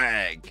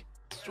 swag,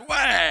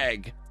 swag,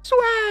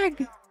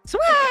 swag,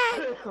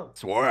 swag,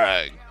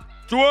 swag,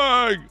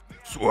 swag,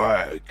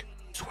 swag,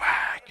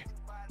 swag,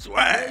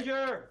 swag,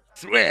 Major.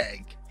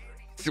 swag,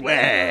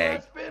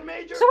 swag, Spin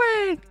major.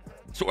 swag,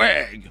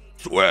 swag,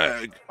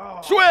 swag,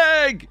 Oh,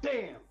 swag,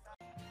 damn.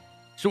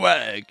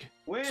 swag,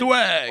 Win.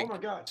 swag, Oh my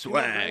God.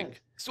 swag, It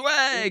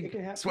swag,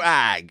 can happen.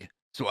 swag,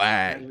 As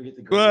swag, we get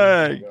the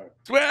swag,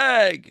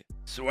 swag,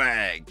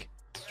 swag,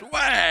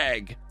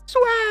 swag,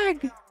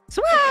 swag,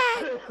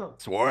 swag,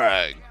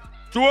 swag,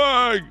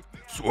 swag,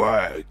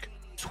 swag,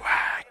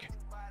 swag,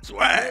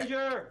 swag,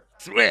 Major.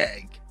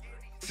 swag,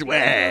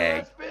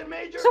 swag, Spin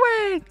major.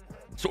 swag,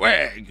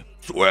 swag,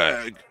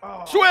 swag,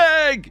 Oh,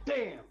 swag,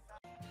 damn.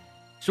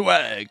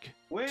 swag,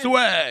 Win.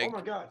 swag, Oh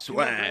my God.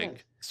 swag, It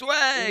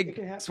swag,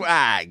 can happen.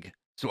 swag, As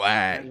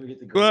swag, we get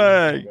the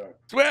swag,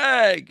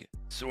 swag,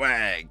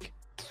 swag,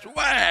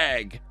 swag,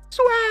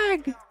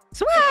 swag,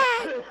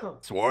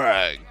 swag, swag,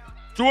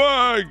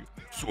 swag,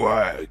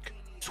 swag,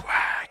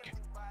 swag,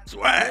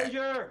 swag,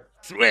 Major.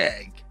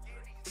 swag,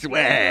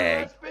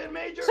 swag, Spin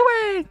major.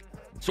 swag,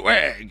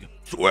 swag,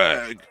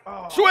 swag,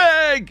 Oh,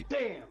 swag,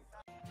 damn.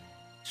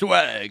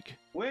 swag,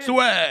 Win.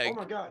 swag, Oh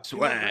my God.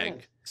 swag, It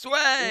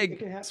swag,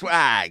 can happen.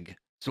 swag, As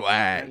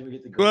swag, we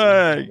get the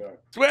swag,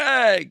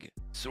 swag,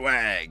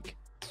 swag,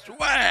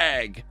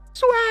 swag,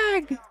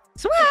 swag,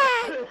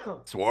 swag,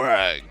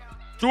 swag,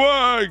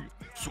 swag,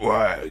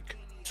 swag,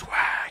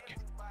 swag,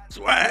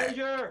 swag,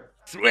 Major.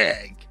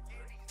 swag,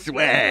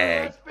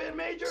 swag, Spin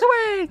major.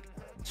 swag,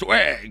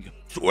 swag,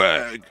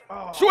 swag,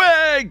 Oh,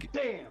 swag,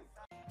 damn.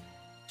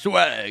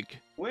 swag,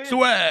 Win.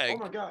 swag, Oh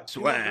my God.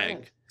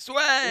 swag, It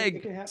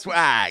swag, can happen.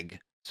 swag,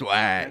 As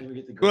swag, we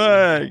get the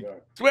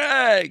swag,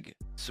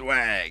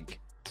 swag,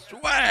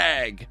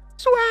 swag,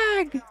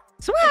 swag,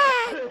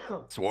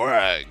 swag, swag,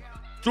 swag,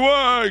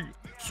 swag,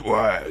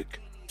 swag,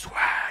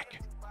 swag,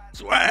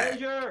 swag,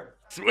 Major.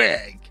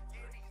 swag,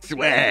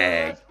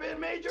 swag, Spin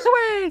major.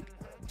 swag,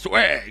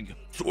 swag,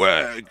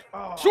 swag,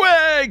 Oh,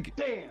 swag,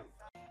 damn.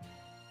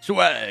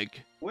 swag,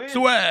 Win.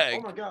 swag,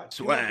 Oh my God.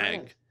 swag,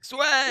 It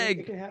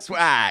swag, can happen.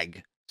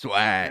 swag, As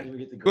swag, we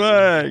get the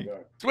swag,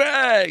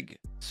 swag,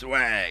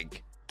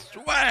 swag,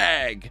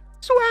 swag,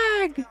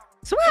 swag,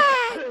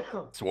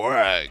 swag,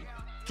 swag,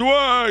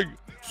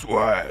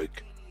 swag,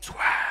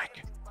 swag,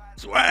 swag,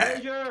 swag,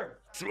 Major.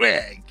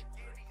 swag,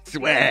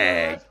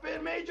 swag,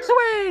 Spin major.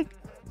 swag,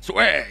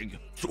 swag,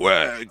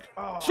 swag,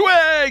 Oh,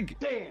 swag,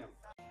 damn.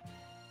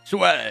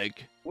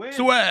 swag, Win.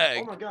 swag,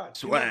 Oh my God.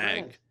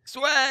 swag, It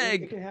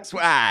swag, can happen.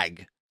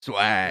 swag, As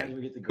swag,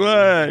 we get the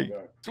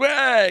swag,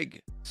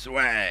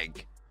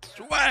 swag,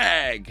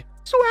 swag,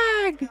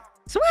 swag,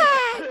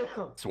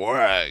 swag,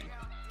 swag,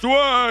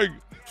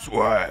 swag,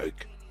 swag,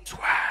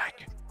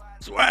 swag, swag,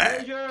 swag,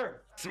 Major.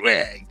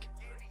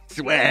 swag,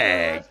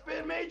 swag,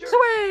 Spin major.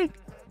 swag,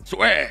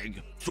 swag,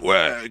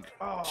 swag,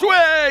 Oh,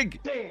 swag,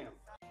 damn.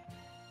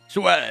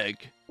 swag,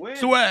 Win.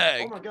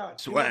 swag, Oh my God.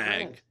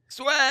 swag,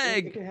 It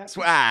swag, can happen.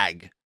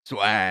 swag, As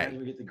swag,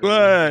 we get the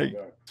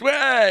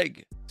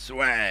swag,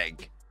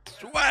 swag,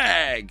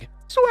 swag,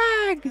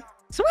 swag,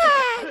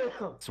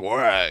 swag,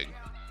 swag,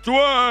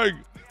 swag,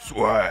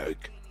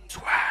 swag, swag,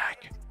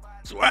 swag,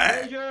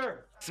 swag, Major.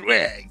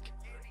 swag,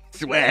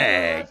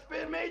 swag,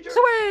 Spin major.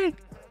 swag,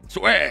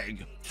 swag,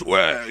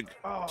 swag,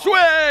 Oh,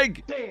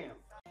 swag, damn.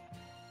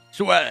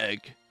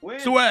 swag, Win.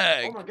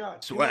 swag, Oh my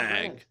God.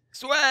 swag, It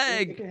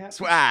swag, can happen.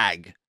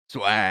 swag, As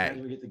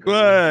swag, we get the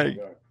swag,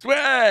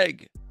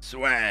 swag,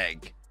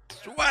 swag,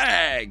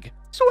 swag,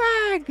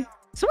 swag,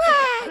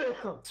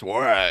 swag,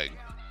 swag,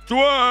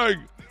 swag,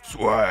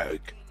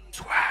 swag,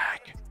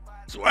 swag,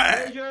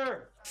 swag,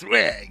 Major.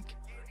 swag,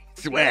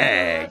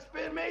 swag,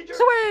 Spin major.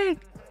 swag,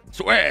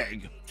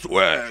 swag,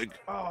 swag,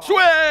 Oh,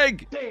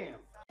 swag, damn.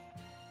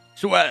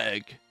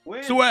 swag,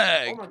 Win.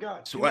 swag, Oh my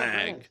God.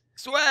 swag, It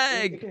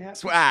swag, can happen.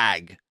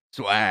 swag, As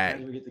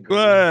swag, we get the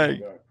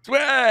swag,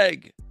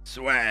 swag,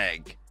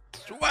 swag,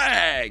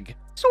 swag, swag,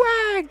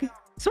 swag,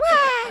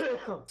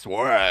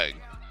 swag,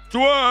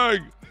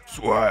 swag,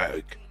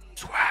 swag,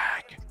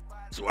 swag,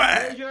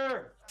 swag,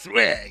 Major.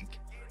 swag,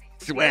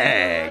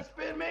 swag,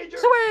 Spin major.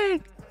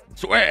 swag,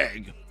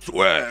 swag,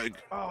 swag,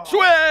 Oh,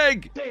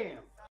 swag, damn.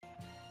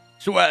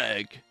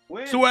 swag,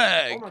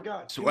 Swag. Oh my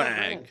God.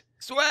 Swag.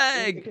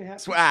 Swag. Swag.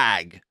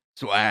 Swag.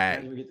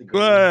 Swag.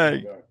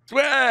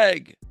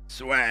 Swag.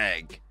 Swag.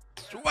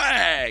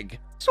 Swag.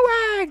 Swag.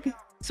 Swag.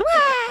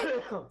 Swag.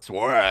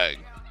 Swag.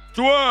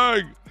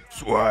 Swag.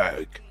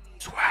 Swag.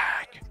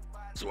 Swag.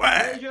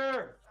 Swag.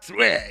 Major.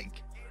 Swag.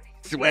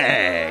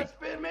 Swag.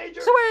 Spin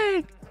major.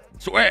 Swag.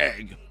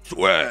 Swag.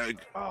 Swag.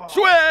 Oh,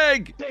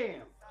 Swag.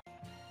 damn.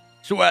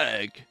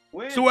 Swag.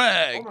 Win.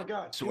 Swag. Oh my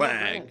God.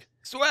 Swag.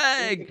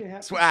 Swag.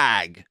 Swag.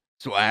 Swag.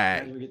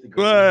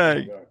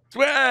 Swag.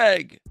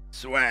 Swag.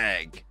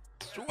 Swag.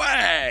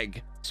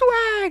 Swag.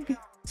 Swag.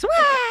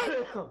 Swag.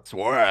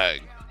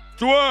 Swag.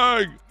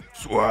 Swag.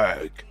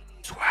 Swag.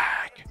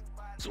 Swag.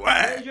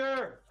 Swag.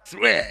 Major.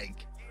 Swag.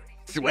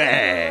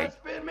 Swag.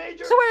 Spin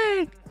major.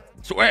 Swag.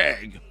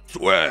 Swag.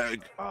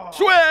 Swag. Oh,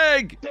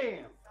 Swag.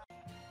 damn.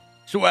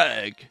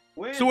 Swag.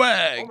 Win.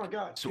 Swag. Oh my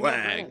God.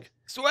 Swag.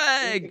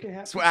 Swag.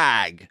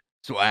 Swag.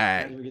 Swag.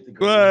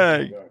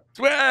 Swag.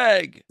 Swag.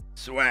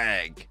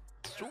 Swag.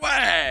 Swag.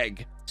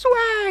 Swag.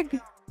 Swag.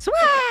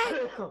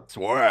 Swag.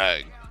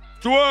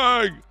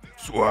 Swag.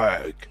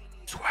 Swag.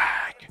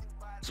 Swag.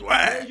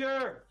 Swag.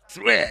 Major.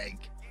 Swag.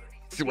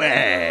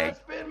 Swag.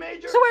 Spin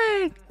major.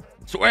 Swag.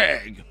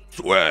 Swag.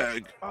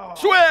 Swag. Oh,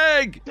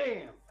 Swag.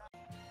 damn.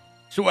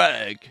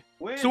 Swag.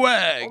 Win.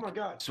 Swag. Oh my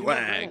God.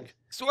 Swag.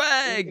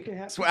 Swag.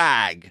 Swag.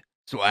 Swag.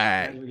 Swag.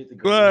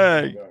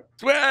 Swag.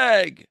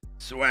 Swag.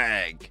 Swag.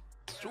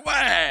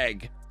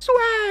 Swag.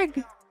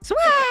 Swag.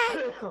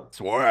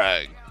 Swag.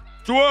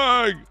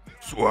 Swag.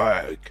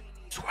 Swag.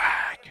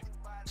 Swag.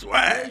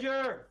 Swag.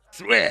 Major.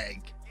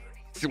 Swag.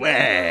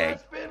 Swag.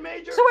 Spin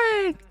major.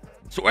 Swag.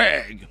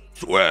 Swag.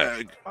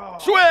 Swag. Oh,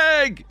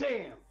 Swag.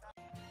 damn.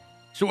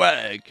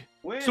 Swag.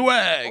 Win.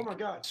 Swag. Oh my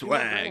God.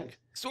 Swag.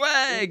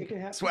 Swag. Swag.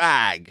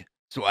 Swag.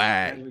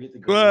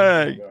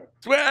 Swag.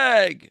 Swag.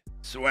 Swag.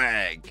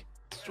 Swag.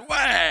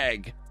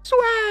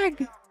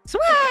 Swag.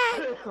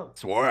 Swag.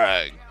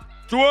 Swag.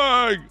 Swag.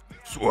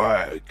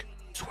 Swag.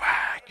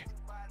 Swag.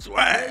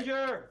 Swag.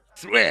 Major.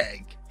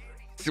 Swag.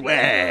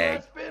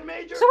 Swag. Spin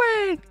major.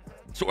 Swag.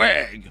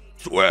 Swag.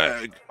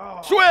 Swag.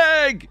 Oh,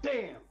 Swag.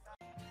 damn.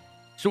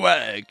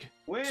 Swag.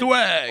 Win.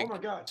 Swag. Oh my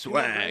God.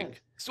 Swag.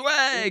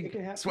 Swag.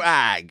 Swag.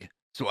 Swag.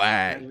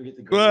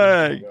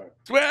 Swag.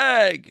 Swag. Swag.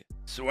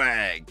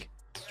 Swag.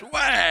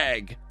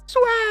 Swag.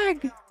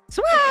 Swag.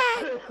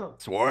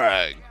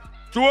 Swag.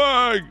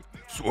 Swag.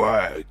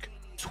 Swag.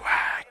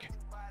 Swag.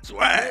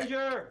 Swag.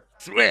 Major.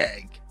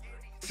 Swag.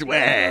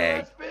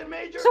 Swag. Spin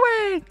major.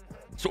 Swag.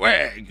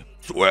 Swag.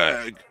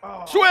 Swag.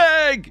 Oh,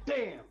 Swag.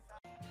 damn.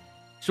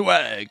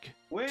 Swag.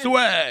 Win.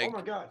 Swag. Oh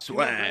my God.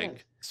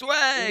 Swag.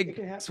 Swag.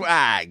 Swag.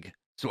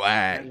 Swag.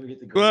 Swag.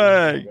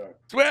 Swag.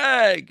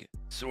 Swag. Swag.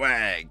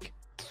 Swag.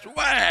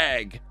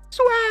 Swag.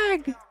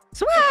 Swag.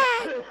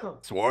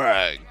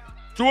 Swag.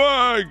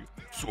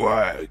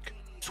 Swag.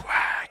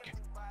 Swag.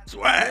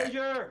 Swag.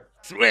 Major.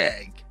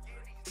 Swag.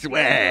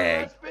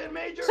 Swag. Spin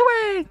major.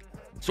 Swag.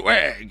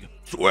 Swag.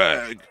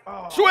 Swag.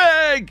 Oh,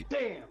 Swag.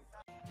 damn.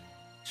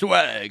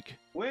 Swag.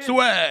 Win.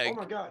 Swag.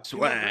 Oh my God.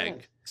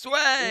 Swag.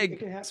 Swag.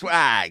 Swag.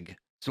 Swag.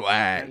 Swag.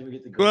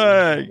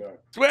 Swag.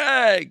 Swag.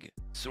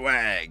 Swag.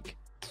 Swag.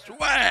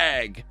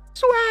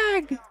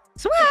 Swag.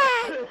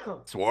 Swag.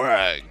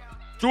 Swag.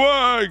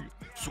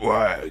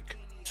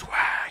 Swag.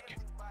 Swag.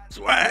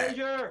 Swag.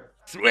 Major.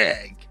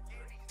 Swag.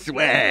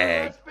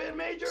 Swag. Spin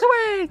major.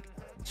 Swag.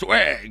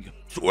 Swag.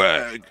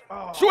 Swag.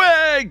 Oh,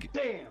 Swag.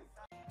 damn.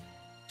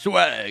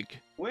 Swag.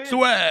 Win.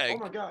 Swag. Oh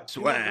my God.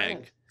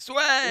 Swag.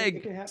 Swag.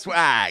 Swag.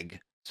 Swag.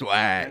 Swag.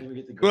 Swag.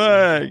 Swag.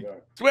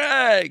 Swag.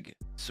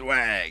 Swag.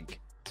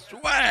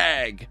 Swag.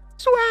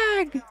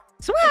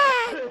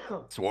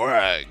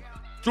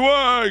 Swag.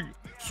 Swag.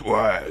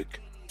 Swag.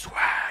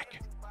 Swag.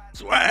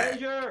 Swag.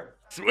 Major.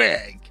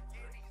 Swag.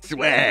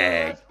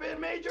 Swag. Spin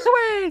major.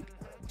 Swag.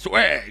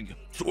 Swag.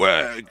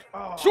 Swag.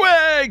 Oh,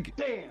 Swag.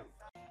 damn.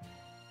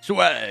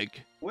 Swag.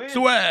 Win.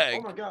 Swag.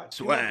 Oh my God.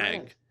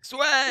 Swag.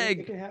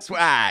 Swag. Swag. Swag.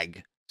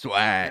 Swag.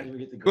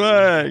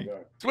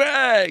 Swag.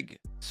 Swag.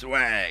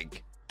 Swag.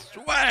 Swag.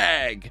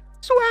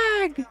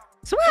 Swag.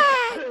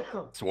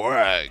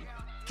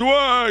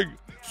 Swag.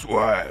 Swag.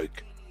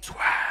 Swag.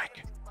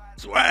 Swag.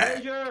 Swag.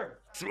 Major.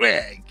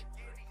 Swag.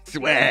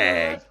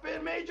 Swag.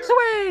 Spin major.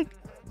 Swag.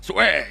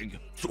 Swag.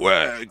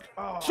 Swag.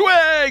 Oh,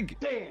 Swag.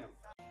 damn.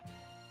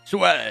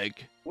 Swag.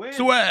 Win.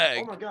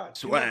 Swag. Oh my God.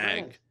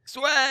 Swag.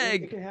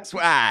 Swag. Swag.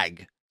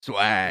 Swag.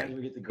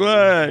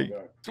 Swag.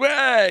 Swag.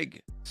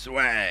 Swag.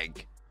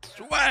 Swag.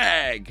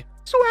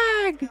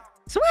 Swag.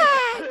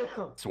 Swag.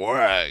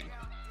 Swag.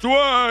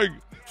 Swag.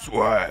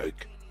 Swag.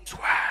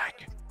 Swag.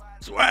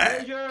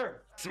 Swag.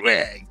 Major.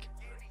 Swag.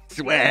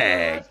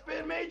 Swag.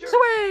 Spin major.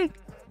 Swag.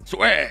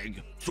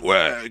 Swag.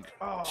 Swag.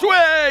 Oh,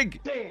 Swag.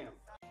 damn.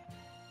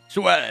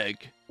 Swag.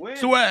 Win.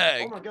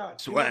 Swag. Oh my God.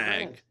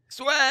 Swag.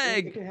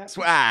 Swag. Swag.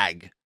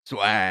 Swag.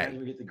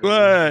 Swag.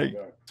 Swag.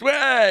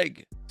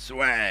 Swag.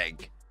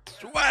 Swag.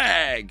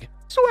 Swag.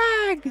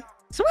 Swag.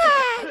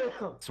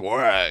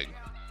 Swag.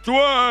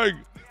 Swag.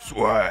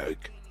 Swag.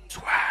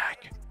 Swag.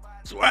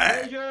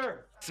 Swag.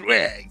 Major.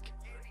 Swag.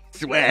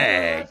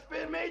 Swag.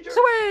 Spin major.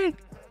 Swag.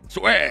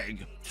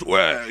 Swag.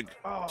 Swag.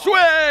 Oh,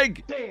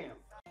 Swag. damn.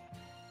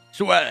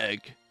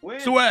 Swag. Win.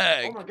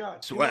 Swag. Oh my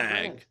God.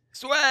 Swag. It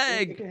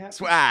Swag. can happen.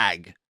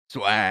 Swag. As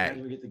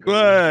Swag. we get the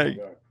Swag.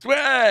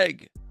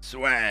 Swag.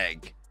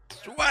 Swag.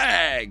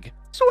 Swag. Swag.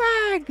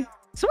 Swag.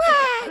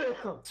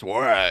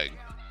 Swag.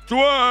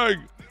 Swag.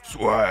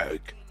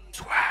 Swag.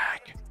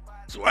 Swag.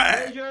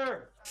 Swag.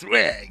 Major.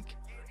 Swag.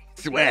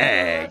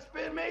 Swag.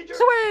 Spin major.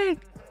 Swag.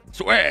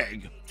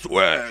 Swag.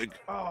 Swag.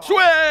 Oh,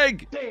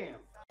 Swag. damn.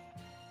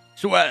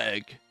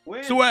 Swag.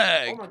 Win.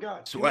 Swag. Oh my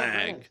God.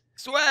 Swag. It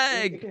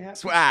Swag. can happen.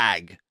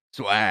 Swag. As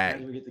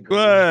Swag. we get the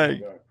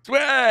Swag.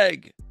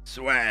 Swag.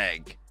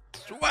 Swag.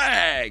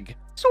 Swag.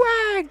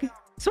 Swag.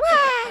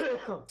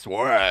 Swag.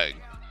 Swag.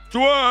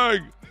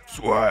 Swag.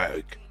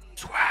 Swag.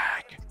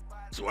 Swag.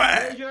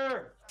 Swag.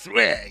 Major.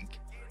 Swag.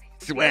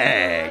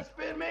 Swag.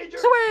 Spin major.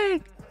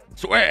 Swag.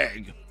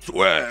 Swag.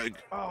 Swag.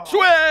 Oh,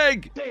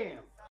 Swag. damn.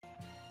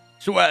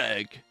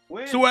 Swag.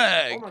 Win.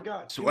 Swag. Oh my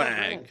God.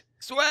 Swag. It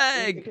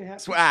Swag. can happen.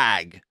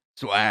 Swag. As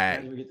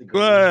Swag. we get the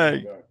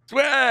Swag.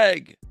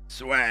 Swag.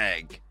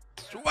 Swag.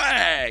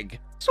 Swag.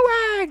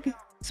 Swag.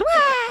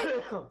 Swag.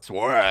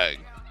 Swag.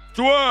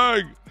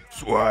 Swag.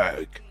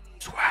 Swag.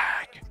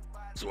 Swag.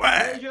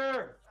 Swag.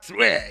 Major.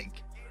 Swag.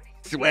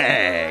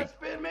 Swag.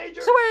 Spin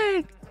major.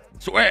 Swag.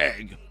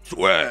 Swag.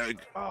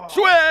 Swag. Oh,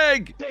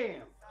 Swag.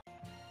 damn.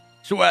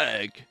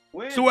 Swag.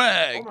 Win.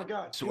 Swag. Oh my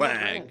God.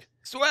 Swag. It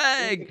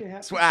Swag. can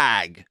happen.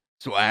 Swag.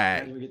 As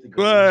Swag. we get the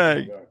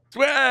Swag.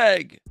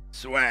 Swag.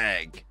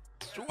 Swag.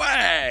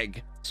 Swag.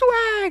 Swag.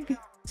 Swag.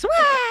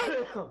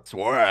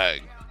 Swag.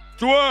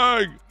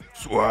 Swag.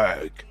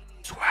 Swag.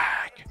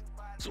 Swag.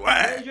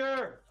 Swag.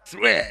 Major.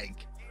 Swag.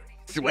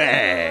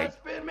 Swag.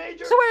 Spin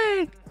major.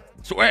 Swag.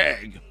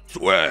 Swag.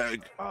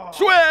 Swag. Oh,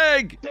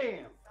 Swag.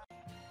 damn.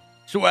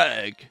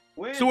 Swag.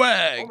 Win.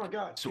 Swag. Oh my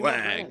God.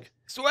 Swag. It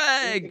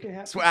Swag. can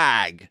happen.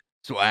 Swag.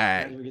 As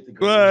Swag. we get the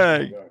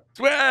Swag.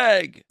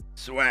 Swag.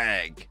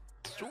 Swag.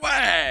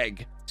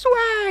 Swag.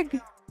 Swag.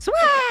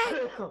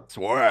 Swag.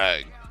 Swag.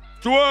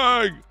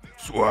 Swag.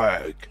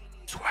 Swag.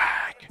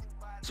 Swag.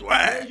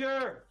 Swag.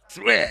 Major.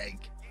 Swag.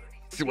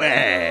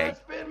 Swag.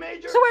 Spin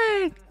major.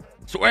 Swag.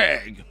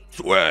 Swag.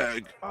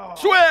 Swag. Oh,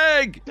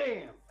 Swag.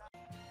 damn.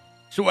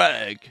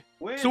 Swag.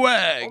 Win.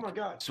 Swag. Oh my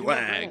God.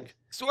 Swag. It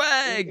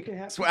Swag. can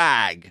happen.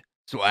 Swag. As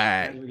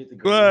Swag. we get the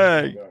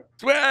Swag.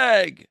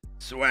 Swag.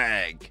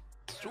 Swag.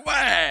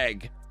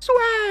 Swag.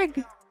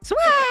 Swag. Swag.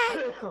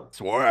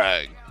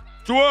 Swag.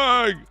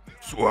 Swag.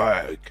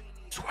 Swag.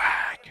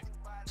 Swag.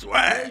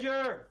 Swag.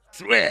 Major.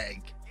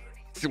 Swag.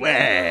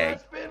 Swag.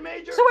 Spin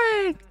major.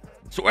 Swag.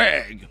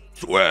 Swag.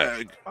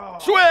 Swag. Oh,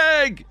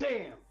 Swag.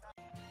 damn.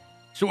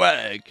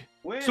 Swag.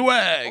 Win.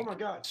 Swag. Oh my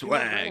God.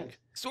 Swag. It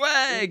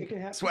Swag. can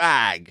happen.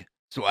 Swag.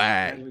 As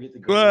Swag. we get the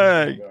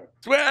Swag.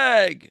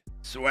 Swag.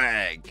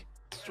 Swag.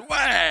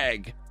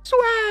 Swag.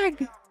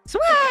 Swag.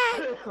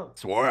 Swag.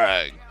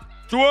 Swag.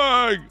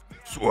 Swag.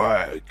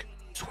 Swag.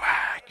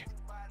 Swag.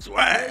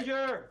 Swag.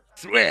 Major.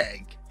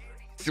 Swag.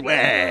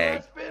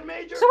 Swag. Spin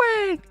major.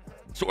 Swag.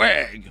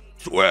 Swag.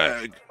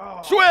 Swag.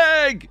 Oh,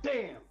 Swag.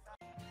 damn.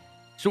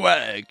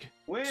 Swag.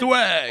 Win.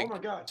 Swag. Oh my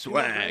God.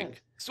 Swag. It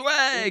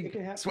Swag.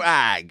 can happen.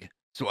 Swag.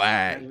 As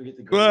Swag. we get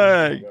the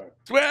Swag.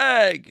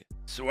 Swag.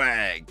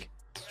 Swag.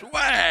 Swag.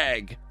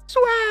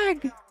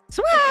 Swag.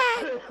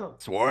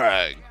 Swag.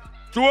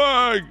 Swag.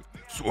 Swag.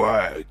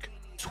 Swag.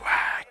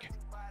 Swag.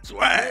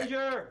 Swag.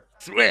 Major.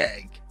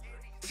 Swag.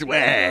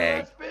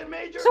 Swag. Spin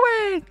major.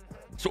 Swag.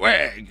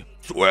 Swag.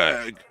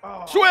 Swag.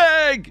 Oh,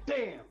 Swag.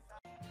 damn.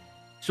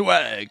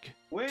 Swag.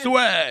 Win.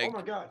 Swag. Oh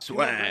my God.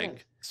 Swag.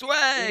 It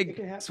Swag.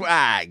 can happen.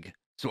 Swag.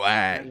 As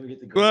Swag. we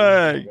get the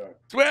Swag.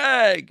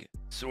 Swag.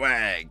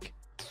 Swag.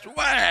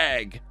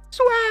 Swag.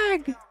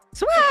 Swag.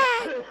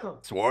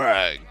 Swag.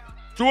 Swag.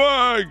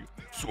 Swag.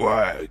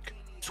 Swag.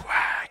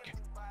 Swag.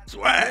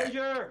 Swag.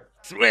 Major.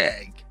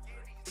 Swag.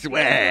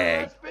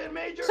 Swag. Spin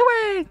major.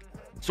 Swag.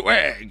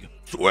 Swag.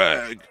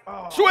 Swag.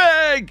 Oh,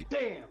 Swag.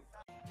 damn.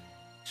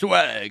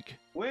 Swag.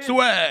 Win.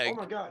 Swag.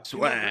 Oh my God.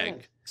 Swag.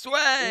 It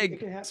Swag.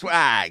 can happen.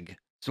 Swag.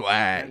 As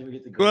Swag. we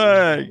get the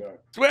Swag.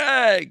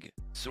 Swag.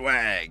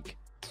 Swag.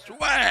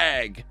 Swag.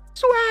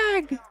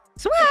 Swag.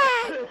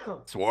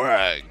 Swag.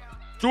 Swag.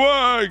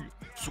 Swag.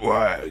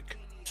 Swag.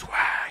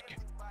 Swag.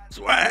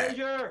 Swag.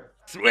 Major.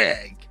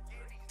 Swag.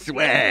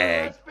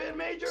 Swag. Spin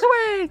major.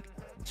 Swag.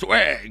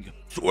 Swag.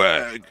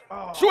 Swag.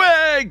 Oh,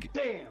 Swag.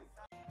 damn.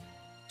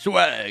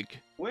 Swag.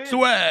 Win.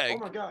 Swag.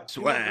 Oh my God.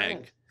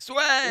 Swag. It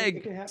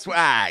Swag. can happen.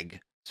 Swag.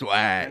 As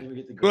Swag. we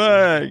get the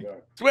Swag.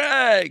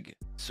 Swag.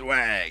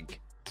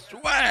 Swag.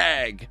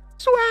 Swag.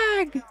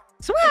 Swag.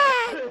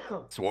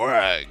 Swag.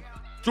 Swag.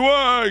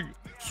 Swag.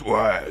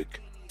 Swag.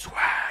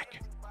 Swag.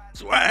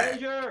 Swag.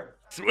 Major.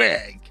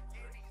 Swag.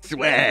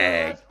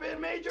 Swag.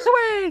 Spin major.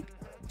 Swag.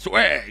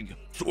 Swag.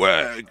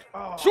 Swag.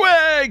 Oh,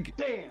 Swag.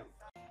 damn.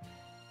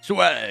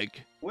 Swag.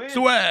 Win.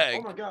 Swag.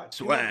 Oh my God.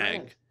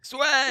 Swag. It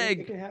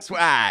Swag. can happen.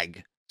 Swag.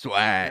 As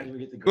Swag. we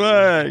get the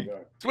Swag.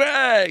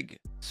 Swag.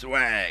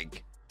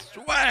 Swag.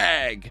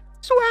 Swag.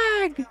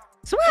 Swag.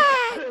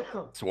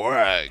 Swag!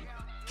 Swag.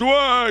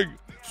 Swag!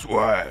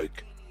 Swag.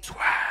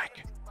 Swag.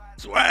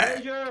 Swag.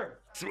 Major.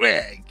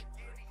 Swag.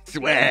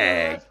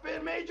 Swag.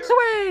 Spin major.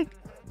 Swag!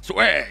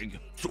 Swag.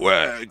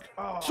 Swag.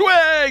 Oh,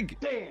 Swag!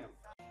 damn.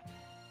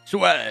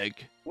 Swag.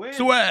 Win.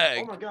 Swag.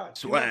 Oh my God.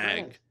 Swag.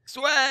 It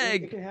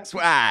Swag. can happen.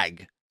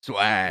 Swag. As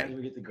Swag.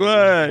 we get the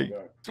Swag.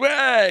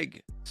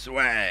 Swag.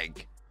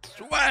 Swag.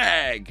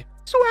 Swag.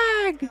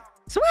 Swag!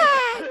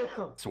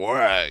 Swag!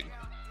 Swag.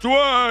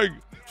 Swag!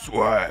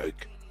 Swag.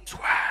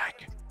 Swag.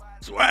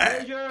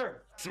 Swag.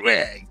 Major.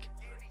 Swag.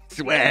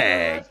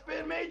 Swag.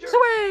 Spin major.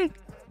 Swag!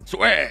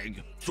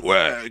 Swag.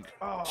 Swag.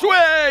 Oh,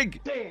 Swag!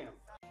 damn.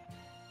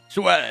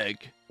 Swag.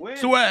 Win.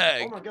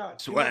 Swag. Oh my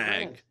God.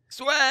 Swag. It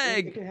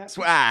Swag. can happen.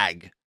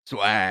 Swag. As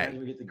Swag.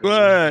 we get the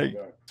Swag!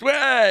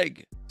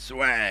 Swag.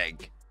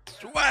 Swag.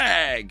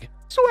 Swag.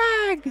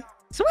 Swag!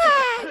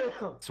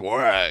 Swag!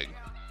 Swag.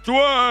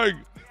 Swag!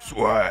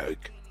 Swag.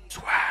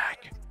 Swag.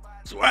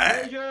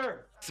 Swag.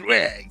 Major.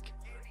 Swag.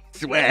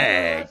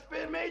 Swag.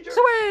 Spin major.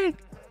 Swag!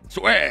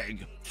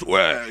 Swag.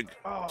 Swag.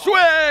 Oh,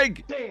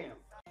 Swag! damn.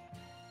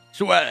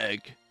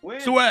 Swag.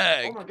 Win.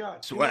 Swag. Oh my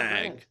God.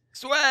 Swag. It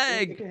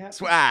Swag. can happen.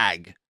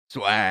 Swag. As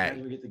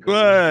Swag. we get the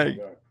Swag!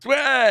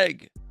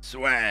 Swag.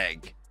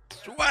 Swag.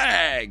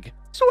 Swag.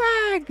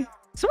 Swag!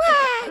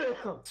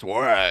 Swag!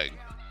 Swag.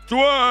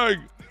 Swag!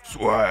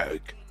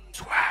 Swag.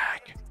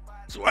 Swag.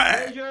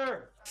 Swag.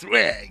 Major.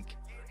 Swag.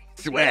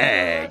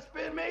 Swag.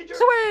 Spin major.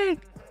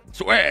 Swag!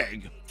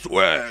 Swag.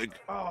 Swag.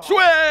 Oh,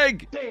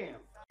 Swag! damn.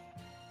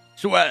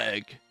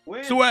 Swag.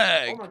 Win.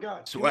 Swag. Oh my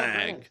God.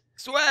 Swag. It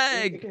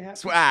Swag. can happen.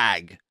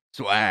 Swag. As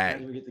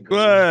Swag. we get the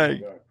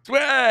Swag!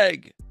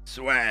 Swag.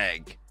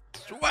 Swag.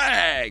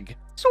 Swag. Swag!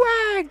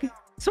 Swag!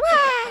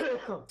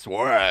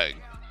 Swag.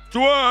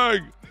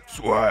 Swag!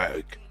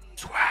 Swag.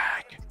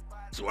 Swag.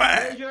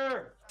 Swag.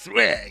 Major.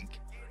 Swag.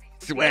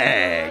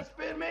 Swag.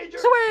 Spin major.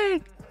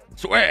 Swag!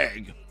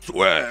 Swag.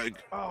 Swag.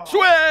 Oh,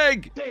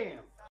 Swag! damn.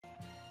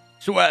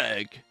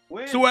 Swag.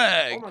 Win.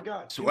 Swag. Oh my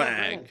God.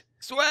 Swag. It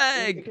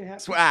Swag. can happen.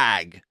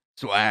 Swag. As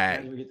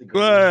Swag. we get the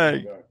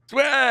Swag!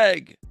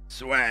 Swag.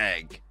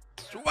 Swag.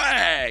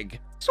 Swag.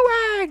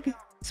 Swag!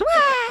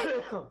 Swag!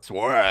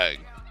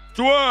 Swag.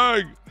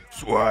 Swag!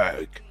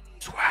 Swag.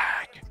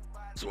 Swag.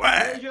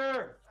 Swag.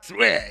 Major.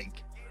 Swag.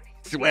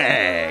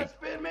 Swag.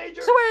 Spin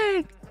major.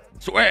 Swag!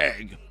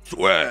 Swag.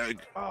 Swag.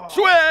 Oh,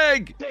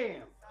 Swag!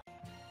 damn.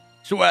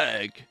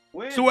 Swag.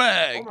 Win.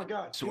 Swag. Oh my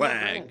God.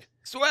 Swag. It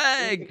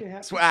Swag. can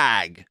happen.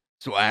 Swag.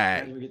 As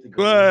Swag. we get the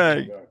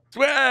Swag!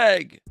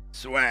 Swag.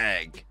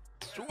 Swag.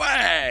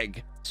 Swag.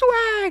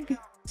 Swag!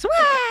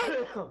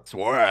 Swag!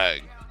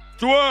 Swag.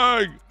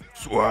 Swag!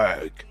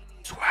 Swag.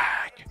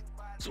 Swag.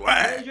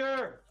 Swag.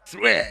 Major.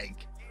 Swag.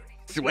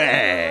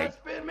 Swag.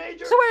 Spin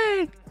major.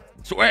 Swag!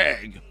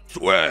 Swag.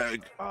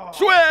 Swag. Oh,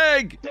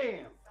 Swag!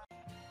 damn.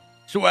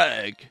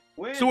 Swag.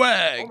 Win.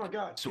 Swag. Oh my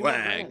God.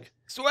 Swag. It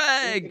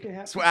Swag. can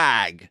happen.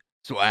 Swag. As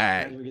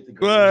Swag. we get the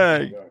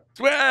Swag!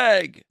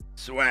 Swag.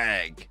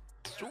 Swag.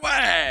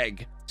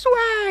 Swag.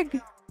 Swag!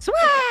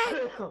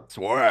 Swag!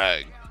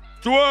 Swag.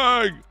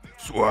 Swag!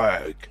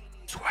 Swag.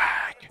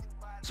 Swag.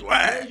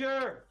 Swag.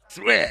 Major.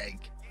 Swag.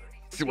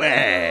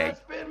 Swag.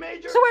 Spin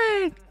major.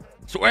 Swag!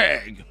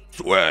 Swag.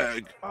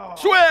 Swag. Oh,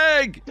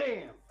 Swag!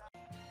 damn.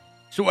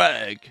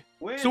 Swag.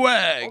 Win.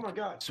 Swag. Oh my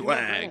God.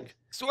 Swag. It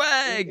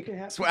Swag. can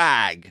happen.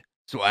 Swag.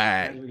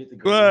 As Swag. we get the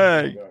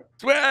Swag!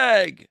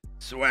 Swag.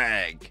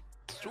 Swag.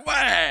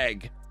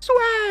 Swag.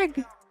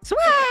 Swag!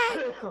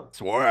 Swag!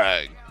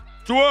 Swag.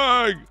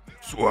 Swag!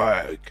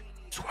 Swag.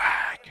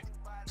 Swag.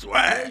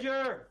 Swag.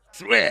 Major.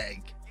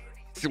 Swag.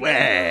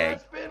 Swag.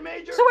 Spin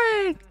major.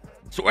 Swag!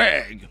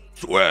 Swag.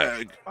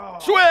 Swag. Oh,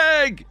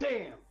 Swag!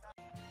 damn.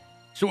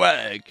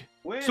 Swag.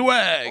 Win.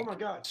 Swag. Oh my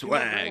God.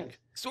 Swag.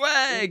 It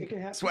Swag. can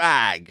happen.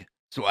 Swag.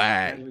 As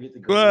Swag. we get the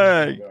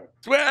Swag!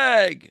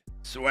 Swag.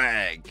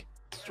 Swag.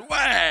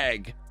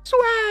 Swag.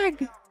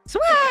 Swag!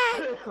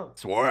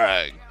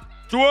 Swag!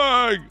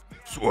 Swag.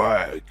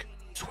 Swag! Swag.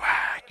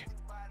 Swag.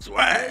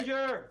 Swag.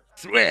 Major.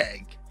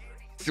 Swag.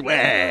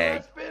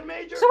 Swag. Spin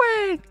major.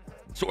 Swag!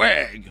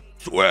 Swag.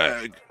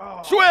 Swag.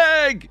 Oh,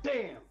 Swag!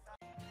 damn.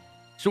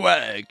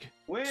 Swag.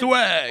 Win.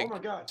 Swag. Oh my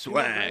God.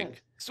 Swag.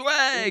 It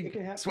Swag.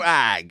 can happen.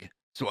 Swag.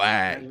 As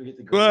Swag. we get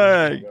the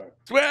Swag!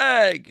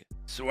 Swag.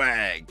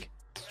 Swag.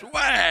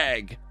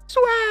 Swag.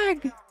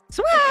 Swag!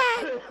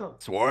 Swag!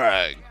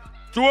 Swag.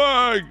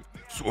 Swag!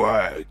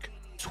 Swag.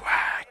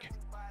 Swag.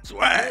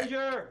 Swag.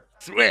 Major.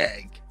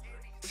 Swag.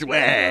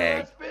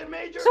 Swag. Spin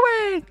major.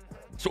 Swag!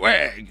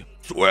 Swag.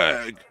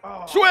 Swag.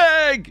 Oh,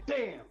 Swag!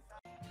 damn.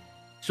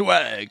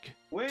 Swag.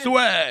 Win.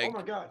 Swag. Oh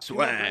my God.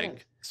 Swag.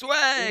 It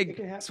Swag.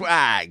 can happen.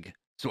 Swag.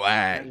 As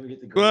Swag. we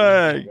get the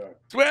Swag!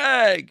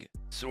 Swag.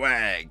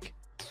 Swag.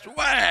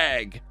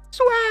 Swag.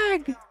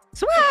 Swag!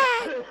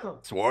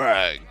 Swag!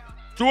 Swag.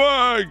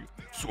 Swag!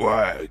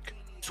 Swag.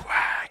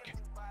 Swag.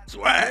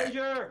 Swag.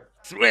 Major.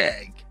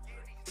 Swag.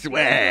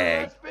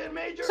 Swag. Spin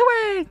major.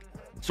 Swag!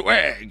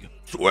 Swag.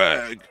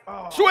 Swag.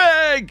 Oh,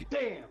 Swag!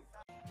 damn.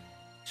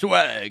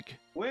 Swag.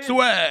 Win.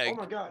 Swag. Oh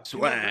my God.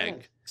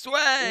 Swag.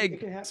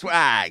 swag,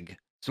 swag,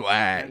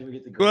 swag,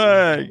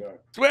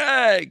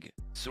 Swag.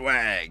 swag,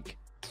 swag,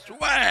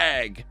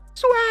 swag,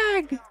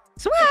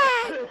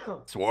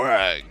 Swag. Swag. swag,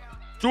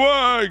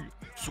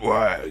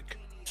 Swag.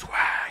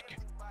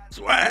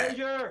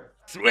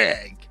 swag,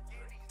 swag,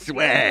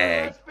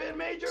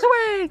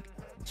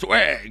 swag, swag,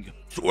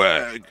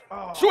 swag,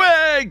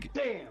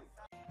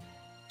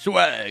 Swag. swag, swag,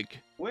 Swag.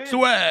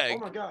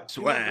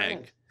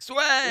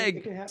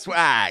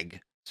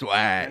 swag,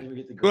 swag,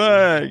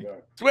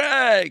 swag, swag,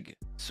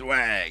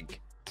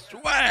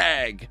 swag,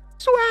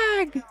 swag,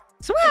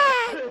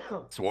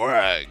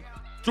 Swag.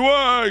 swag, swag,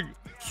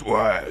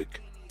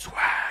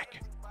 swag,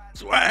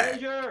 swag, Swag. Swag.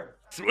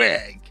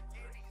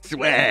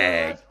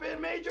 swag,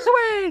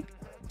 Swag.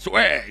 swag, swag, swag,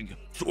 swag,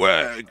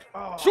 swag,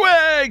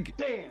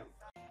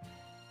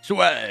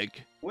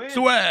 Swag.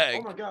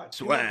 swag,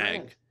 swag, Swag.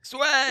 swag, swag, swag, swag,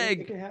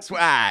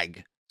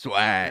 swag,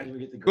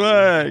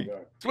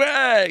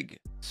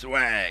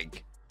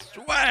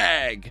 swag,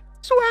 swag,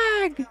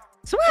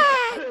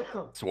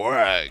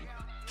 Swag.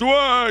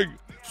 swag,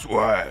 Swag.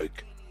 swag,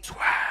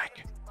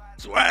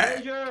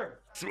 swag,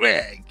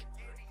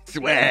 Swag.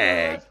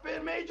 Swag.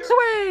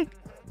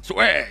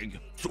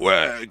 swag, Swag. swag, swag, swag, swag,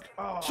 swag,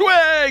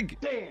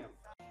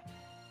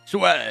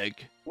 Swag.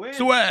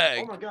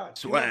 swag, swag,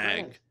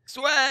 Swag. swag, swag,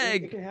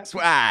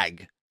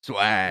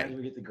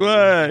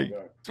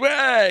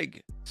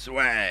 swag,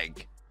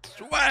 swag, swag, swag, swag, Swag. swag, swag, swag, Swag. Swag. swag, Swag. swag, swag, swag,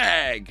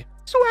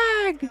 swag, swag, Swag.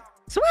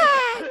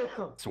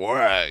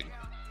 swag,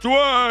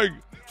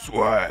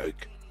 swag,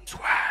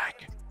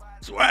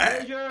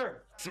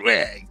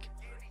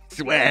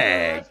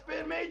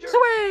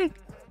 Swag.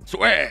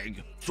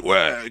 swag,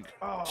 swag,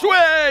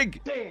 swag, swag, swag, swag, swag, Swag. swag, swag,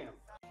 swag, Swag.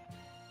 swag, Swag.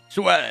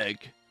 swag,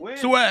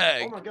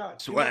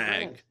 Swag.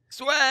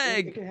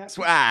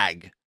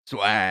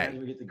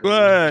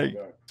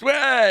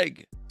 swag,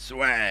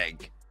 swag,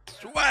 swag,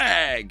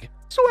 swag,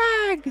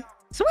 swag,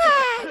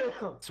 Swag.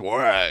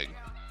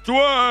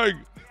 swag,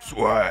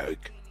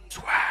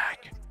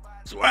 swag,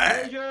 Swag.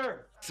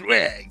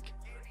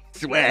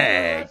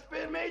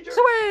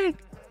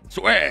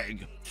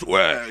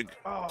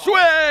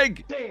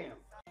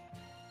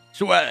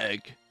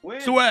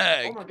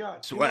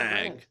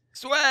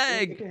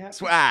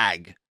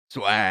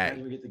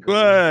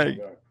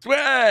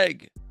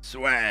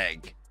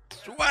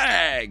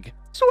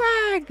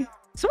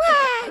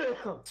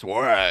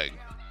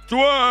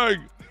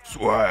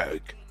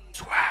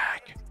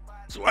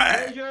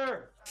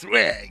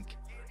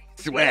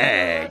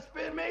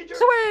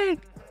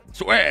 swag, swag, swag,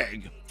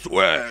 swag, swag,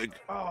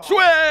 swag,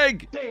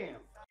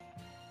 Swag.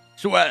 swag, swag, swag, Swag.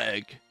 Swag. swag, Swag. swag, swag, swag,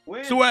 swag, swag,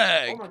 Swag. swag, swag, Swag.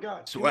 swag,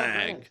 swag, swag,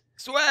 swag, swag, swag,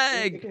 swag,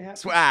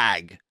 Swag.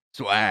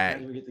 swag,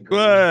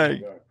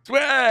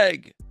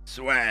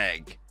 swag,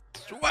 swag,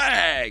 Swag. swag, Swag. swag,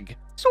 Swag. swag, swag, swag, swag, swag, Swag. swag, swag, Swag. swag, swag, swag,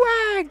 swag, swag,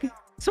 swag,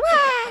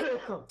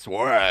 Swag.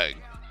 swag,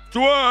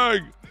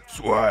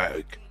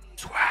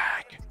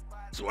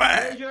 swag, swag,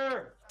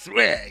 Swag.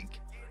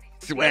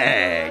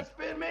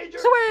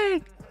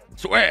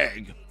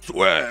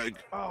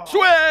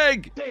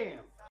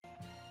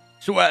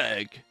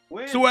 Swag.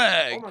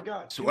 swag,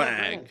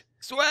 Swag.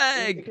 swag, swag, swag,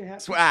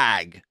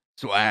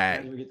 swag, swag, Swag.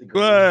 swag,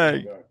 swag, Swag.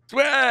 swag,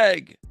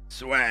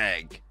 swag,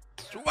 swag,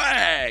 swag,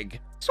 swag,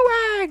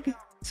 swag,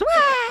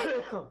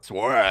 Swag.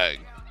 swag,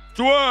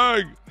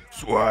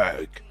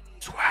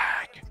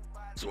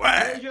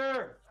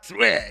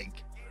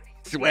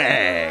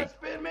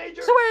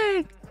 Swag.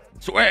 swag,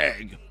 swag,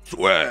 swag,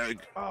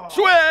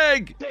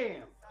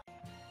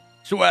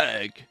 Swag. Swag.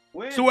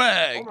 swag,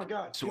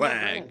 Swag.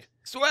 swag,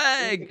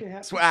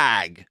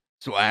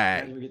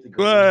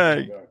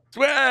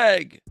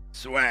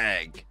 swag, swag,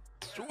 swag,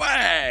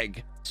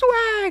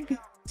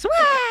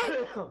 swag,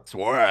 Swag. swag, swag, Swag.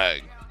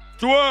 swag, swag, swag,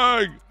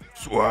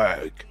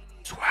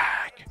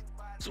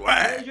 swag, swag,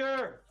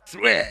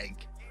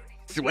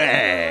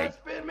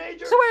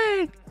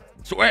 swag,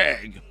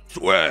 Swag.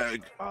 swag,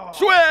 swag,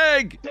 swag,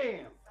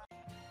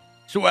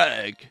 Swag.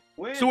 Swag.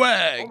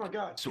 swag,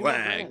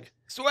 Swag.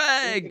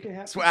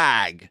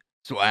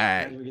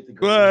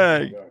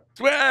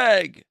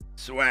 swag, swag,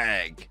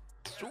 swag,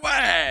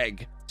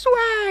 swag,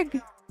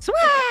 swag,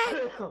 Swag.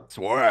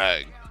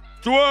 swag,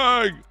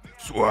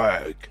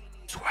 swag,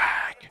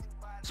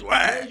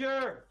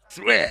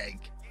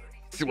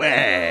 Swag. swag,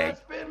 swag,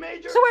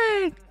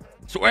 swag,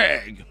 swag,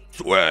 swag, swag, Swag. swag, swag, swag,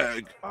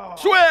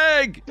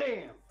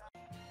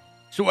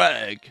 Swag.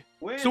 Swag.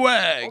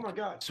 swag,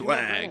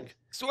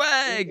 Swag.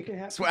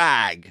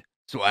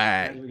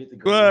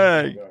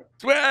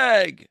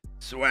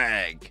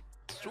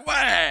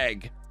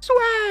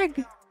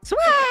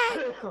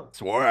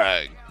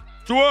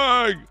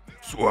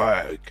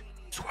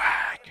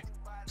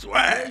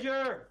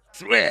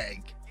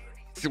 swag,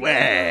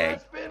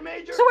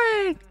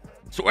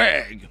 swag, swag, swag, swag, Swag.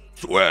 swag,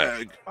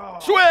 swag,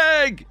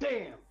 Swag.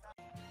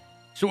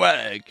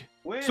 swag,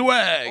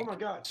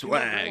 swag,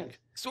 swag,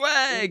 swag, swag,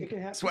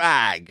 swag,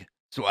 Swag.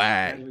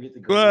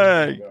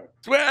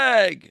 swag,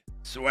 swag,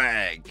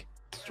 swag,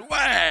 Swag.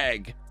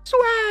 Swag.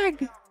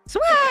 swag,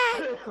 Swag.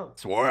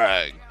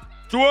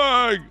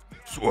 swag,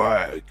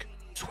 swag,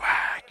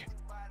 swag,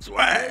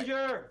 swag,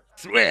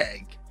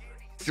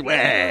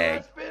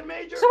 swag,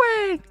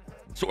 Swag.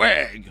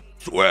 Swag.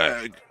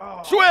 Swag.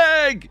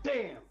 Swag!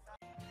 Damn.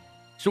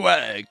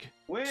 Swag.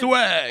 Win.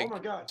 Swag. Oh my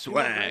God.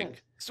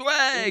 Swag.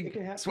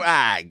 Swag. Swag.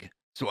 Swag.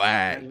 Swag.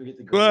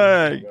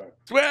 Swag!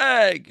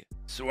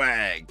 Swag.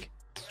 Swag.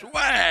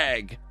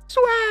 Swag. Swag!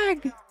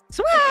 Swag!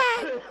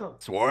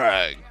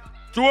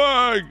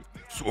 Swag.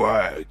 Swag!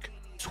 Swag.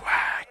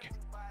 Swag.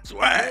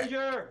 Swag.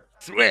 Major.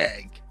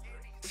 Swag.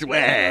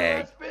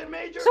 Swag. Spin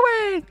major.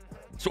 Swag!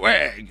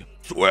 Swag.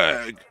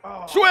 Swag.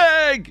 Oh,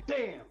 Swag!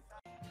 damn.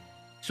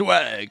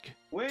 Swag.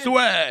 Win.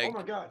 Swag. Oh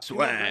my God.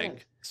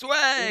 Swag.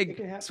 Swag.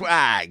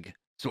 Swag.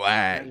 Swag.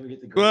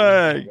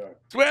 Swag!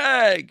 Swag.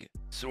 Swag.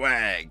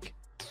 Swag.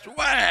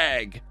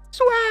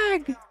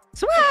 Swag! Swag!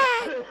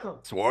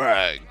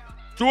 Swag.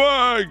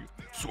 Swag!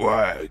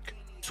 Swag.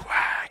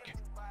 Swag.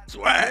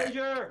 Swag.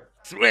 Major.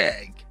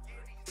 Swag.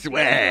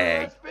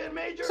 Swag. Spin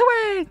major.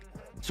 Swag!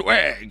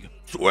 Swag.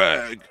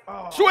 Swag.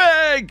 Oh,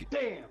 Swag!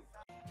 damn.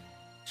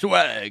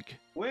 Swag.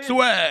 Win.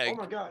 Swag. Oh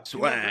my God.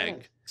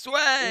 Swag.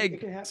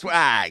 Swag. Swag.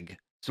 Swag.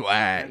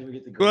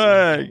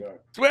 Swag!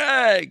 Swag.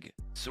 Swag.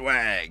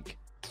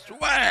 Swag.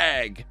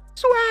 Swag!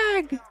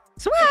 Swag!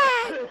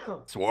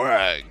 Swag.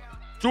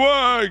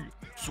 Swag!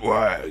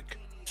 Swag.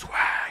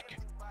 Swag.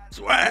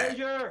 Swag.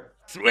 Major.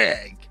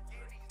 Swag.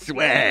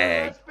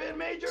 Swag. Spin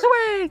major.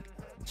 Swag!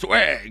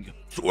 Swag.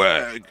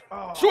 Swag.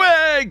 Oh,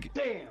 Swag!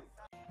 damn.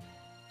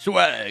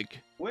 Swag.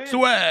 Win.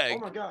 Swag. Oh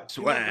my God.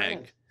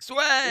 Swag. Swag.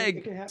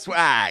 Swag. Swag.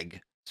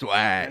 Swag!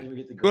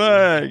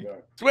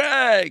 Swag.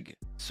 Swag.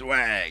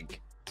 Swag.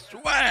 Swag!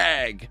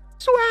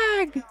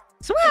 Swag!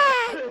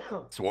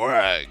 Swag. Swag!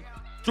 Swag.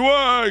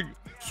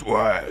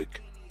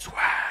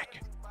 Swag.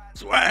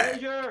 Swag.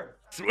 Major.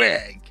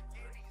 Swag.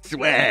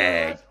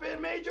 Swag.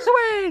 Spin major.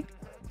 Swag!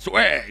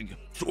 Swag.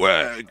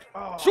 Swag.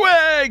 Oh,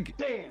 Swag!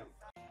 damn.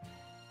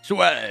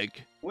 Swag.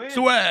 Win.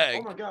 Swag.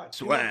 Oh my God.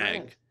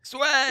 Swag. Swag.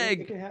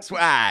 Swag.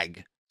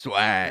 Swag.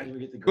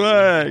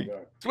 Swag!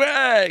 Swag. Swag.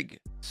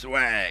 Swag.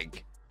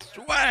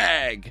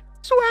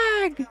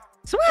 Swag!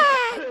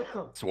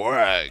 Swag! Swag.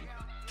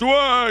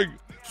 Swag!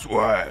 Swag.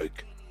 Swag.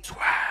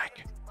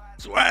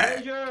 Swag.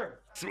 Major.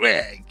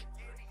 Swag.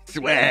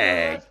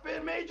 Swag.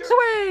 Spin major.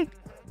 Swag!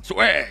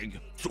 Swag.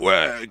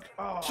 Swag.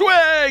 Oh,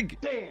 Swag!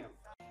 damn.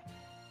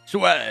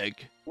 Swag.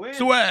 Win.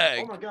 Swag.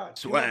 Oh my God.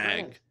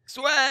 Swag.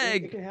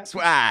 Swag. Swag.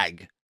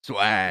 Swag.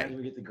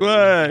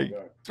 Swag!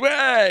 Swag.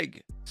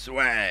 Swag.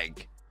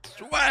 Swag.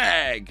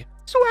 Swag!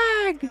 Swag!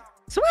 Swag.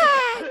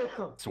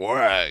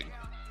 Swag!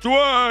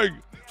 Swag.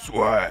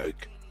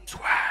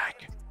 Swag.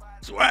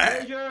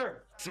 Swag.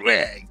 Major.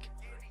 Swag.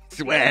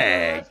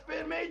 Swag.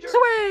 Spin major.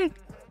 Swag!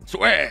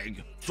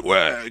 Swag.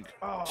 Swag.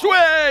 Oh,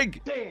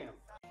 Swag! damn.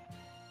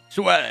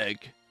 Swag.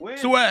 Win.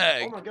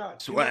 Swag. Oh my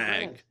God.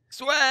 Swag.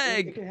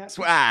 Swag. Swag.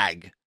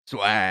 Swag. Swag!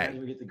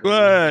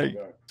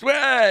 Swag. Swag.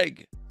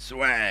 Swag.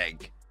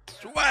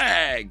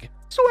 Swag!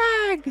 Swag!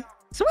 Swag.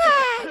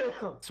 Swag!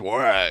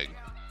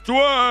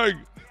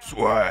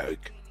 Swag.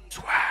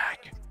 Swag.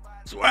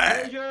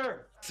 Swag.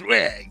 Major.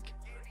 Swag.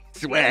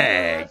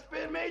 Swag.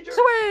 Spin major.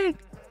 Swag!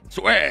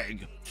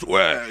 Swag.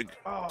 Swag.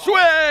 Oh,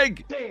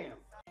 Swag! damn.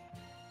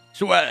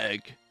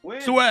 Swag.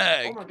 Win.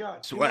 Swag. Oh my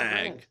God.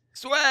 Swag. Swag.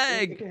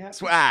 Swag.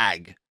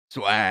 Swag. Swag!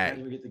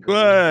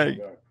 Swag.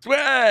 Swag.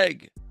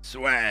 Swag.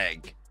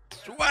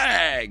 Swag!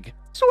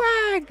 Swag!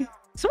 Swag.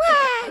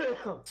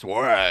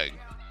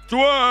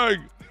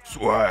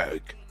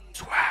 Swag! Swag.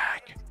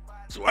 Swag.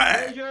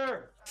 Swag.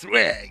 Major.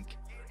 Swag.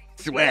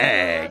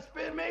 Swag.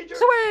 Spin major.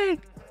 Swag!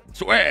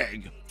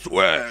 Swag.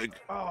 Swag.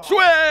 Oh,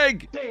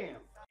 Swag! damn.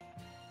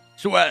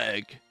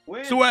 Swag.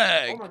 Win.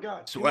 Swag. Oh my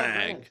God.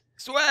 Swag. Swag.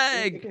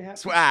 Swag.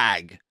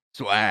 Swag. Swag! Swag.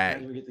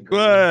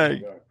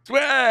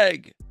 Swag.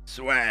 Swag.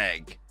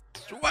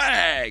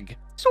 Swag!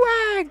 Swag!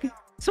 Swag.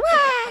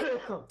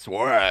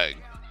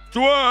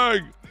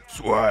 Swag!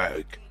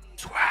 Swag.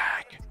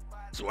 Swag.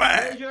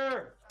 Swag.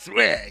 Major.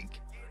 Swag.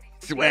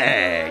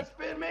 Swag.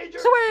 Spin major.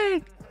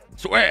 Swag!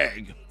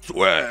 Swag.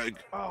 Swag.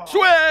 Oh,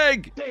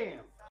 Swag! damn.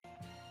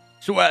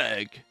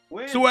 Swag.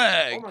 Win.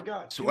 Swag. Oh my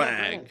God.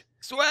 Swag. Swag.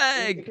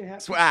 Swag.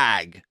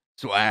 Swag.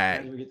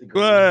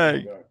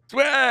 Swag! Swag.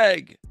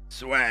 Swag.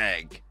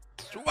 Swag.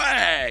 Swag!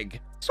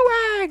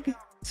 Swag!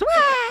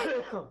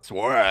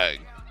 Swag.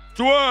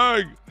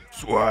 Swag!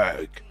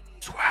 Swag.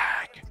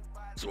 Swag.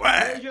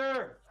 Swag.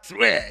 Major.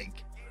 Swag.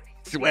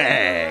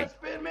 Swag.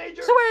 Spin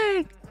major.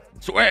 Swag!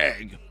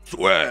 Swag.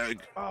 Swag.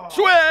 Oh,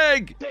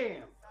 Swag!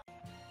 damn.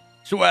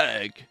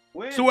 Swag.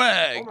 Win.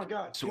 Swag. Oh my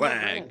God.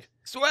 Swag.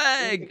 Swag.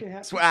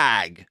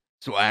 Swag. Swag.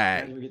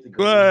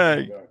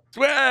 Swag! Swag.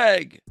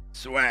 Swag.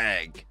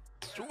 Swag.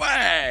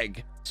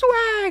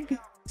 Swag!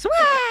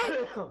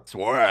 Swag!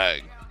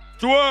 Swag.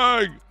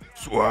 Swag!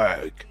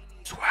 Swag.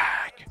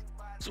 Swag.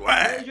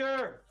 Swag.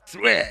 Major.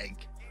 Swag.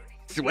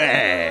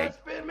 Swag.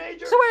 Spin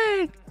major.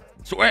 Swag!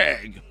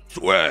 Swag.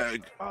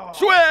 Swag. Oh,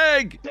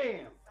 Swag!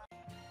 damn.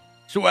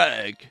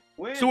 Swag.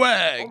 Win.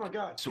 Swag. Oh my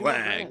God.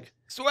 Swag.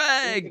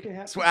 Swag.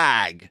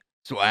 Swag.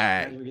 Swag.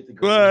 Swag!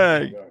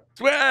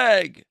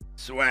 Swag. Swag.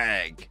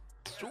 Swag.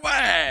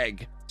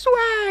 Swag!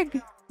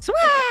 Swag!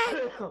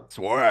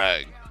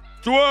 Swag.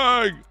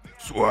 Swag!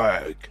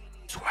 Swag.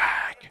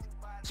 Swag.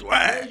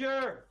 Swag.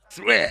 Major.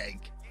 Swag.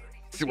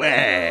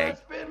 Swag.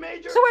 Spin,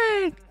 Major.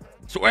 Swag.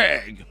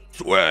 Swag.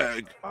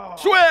 Swag. Oh,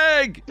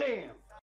 Swag. damn.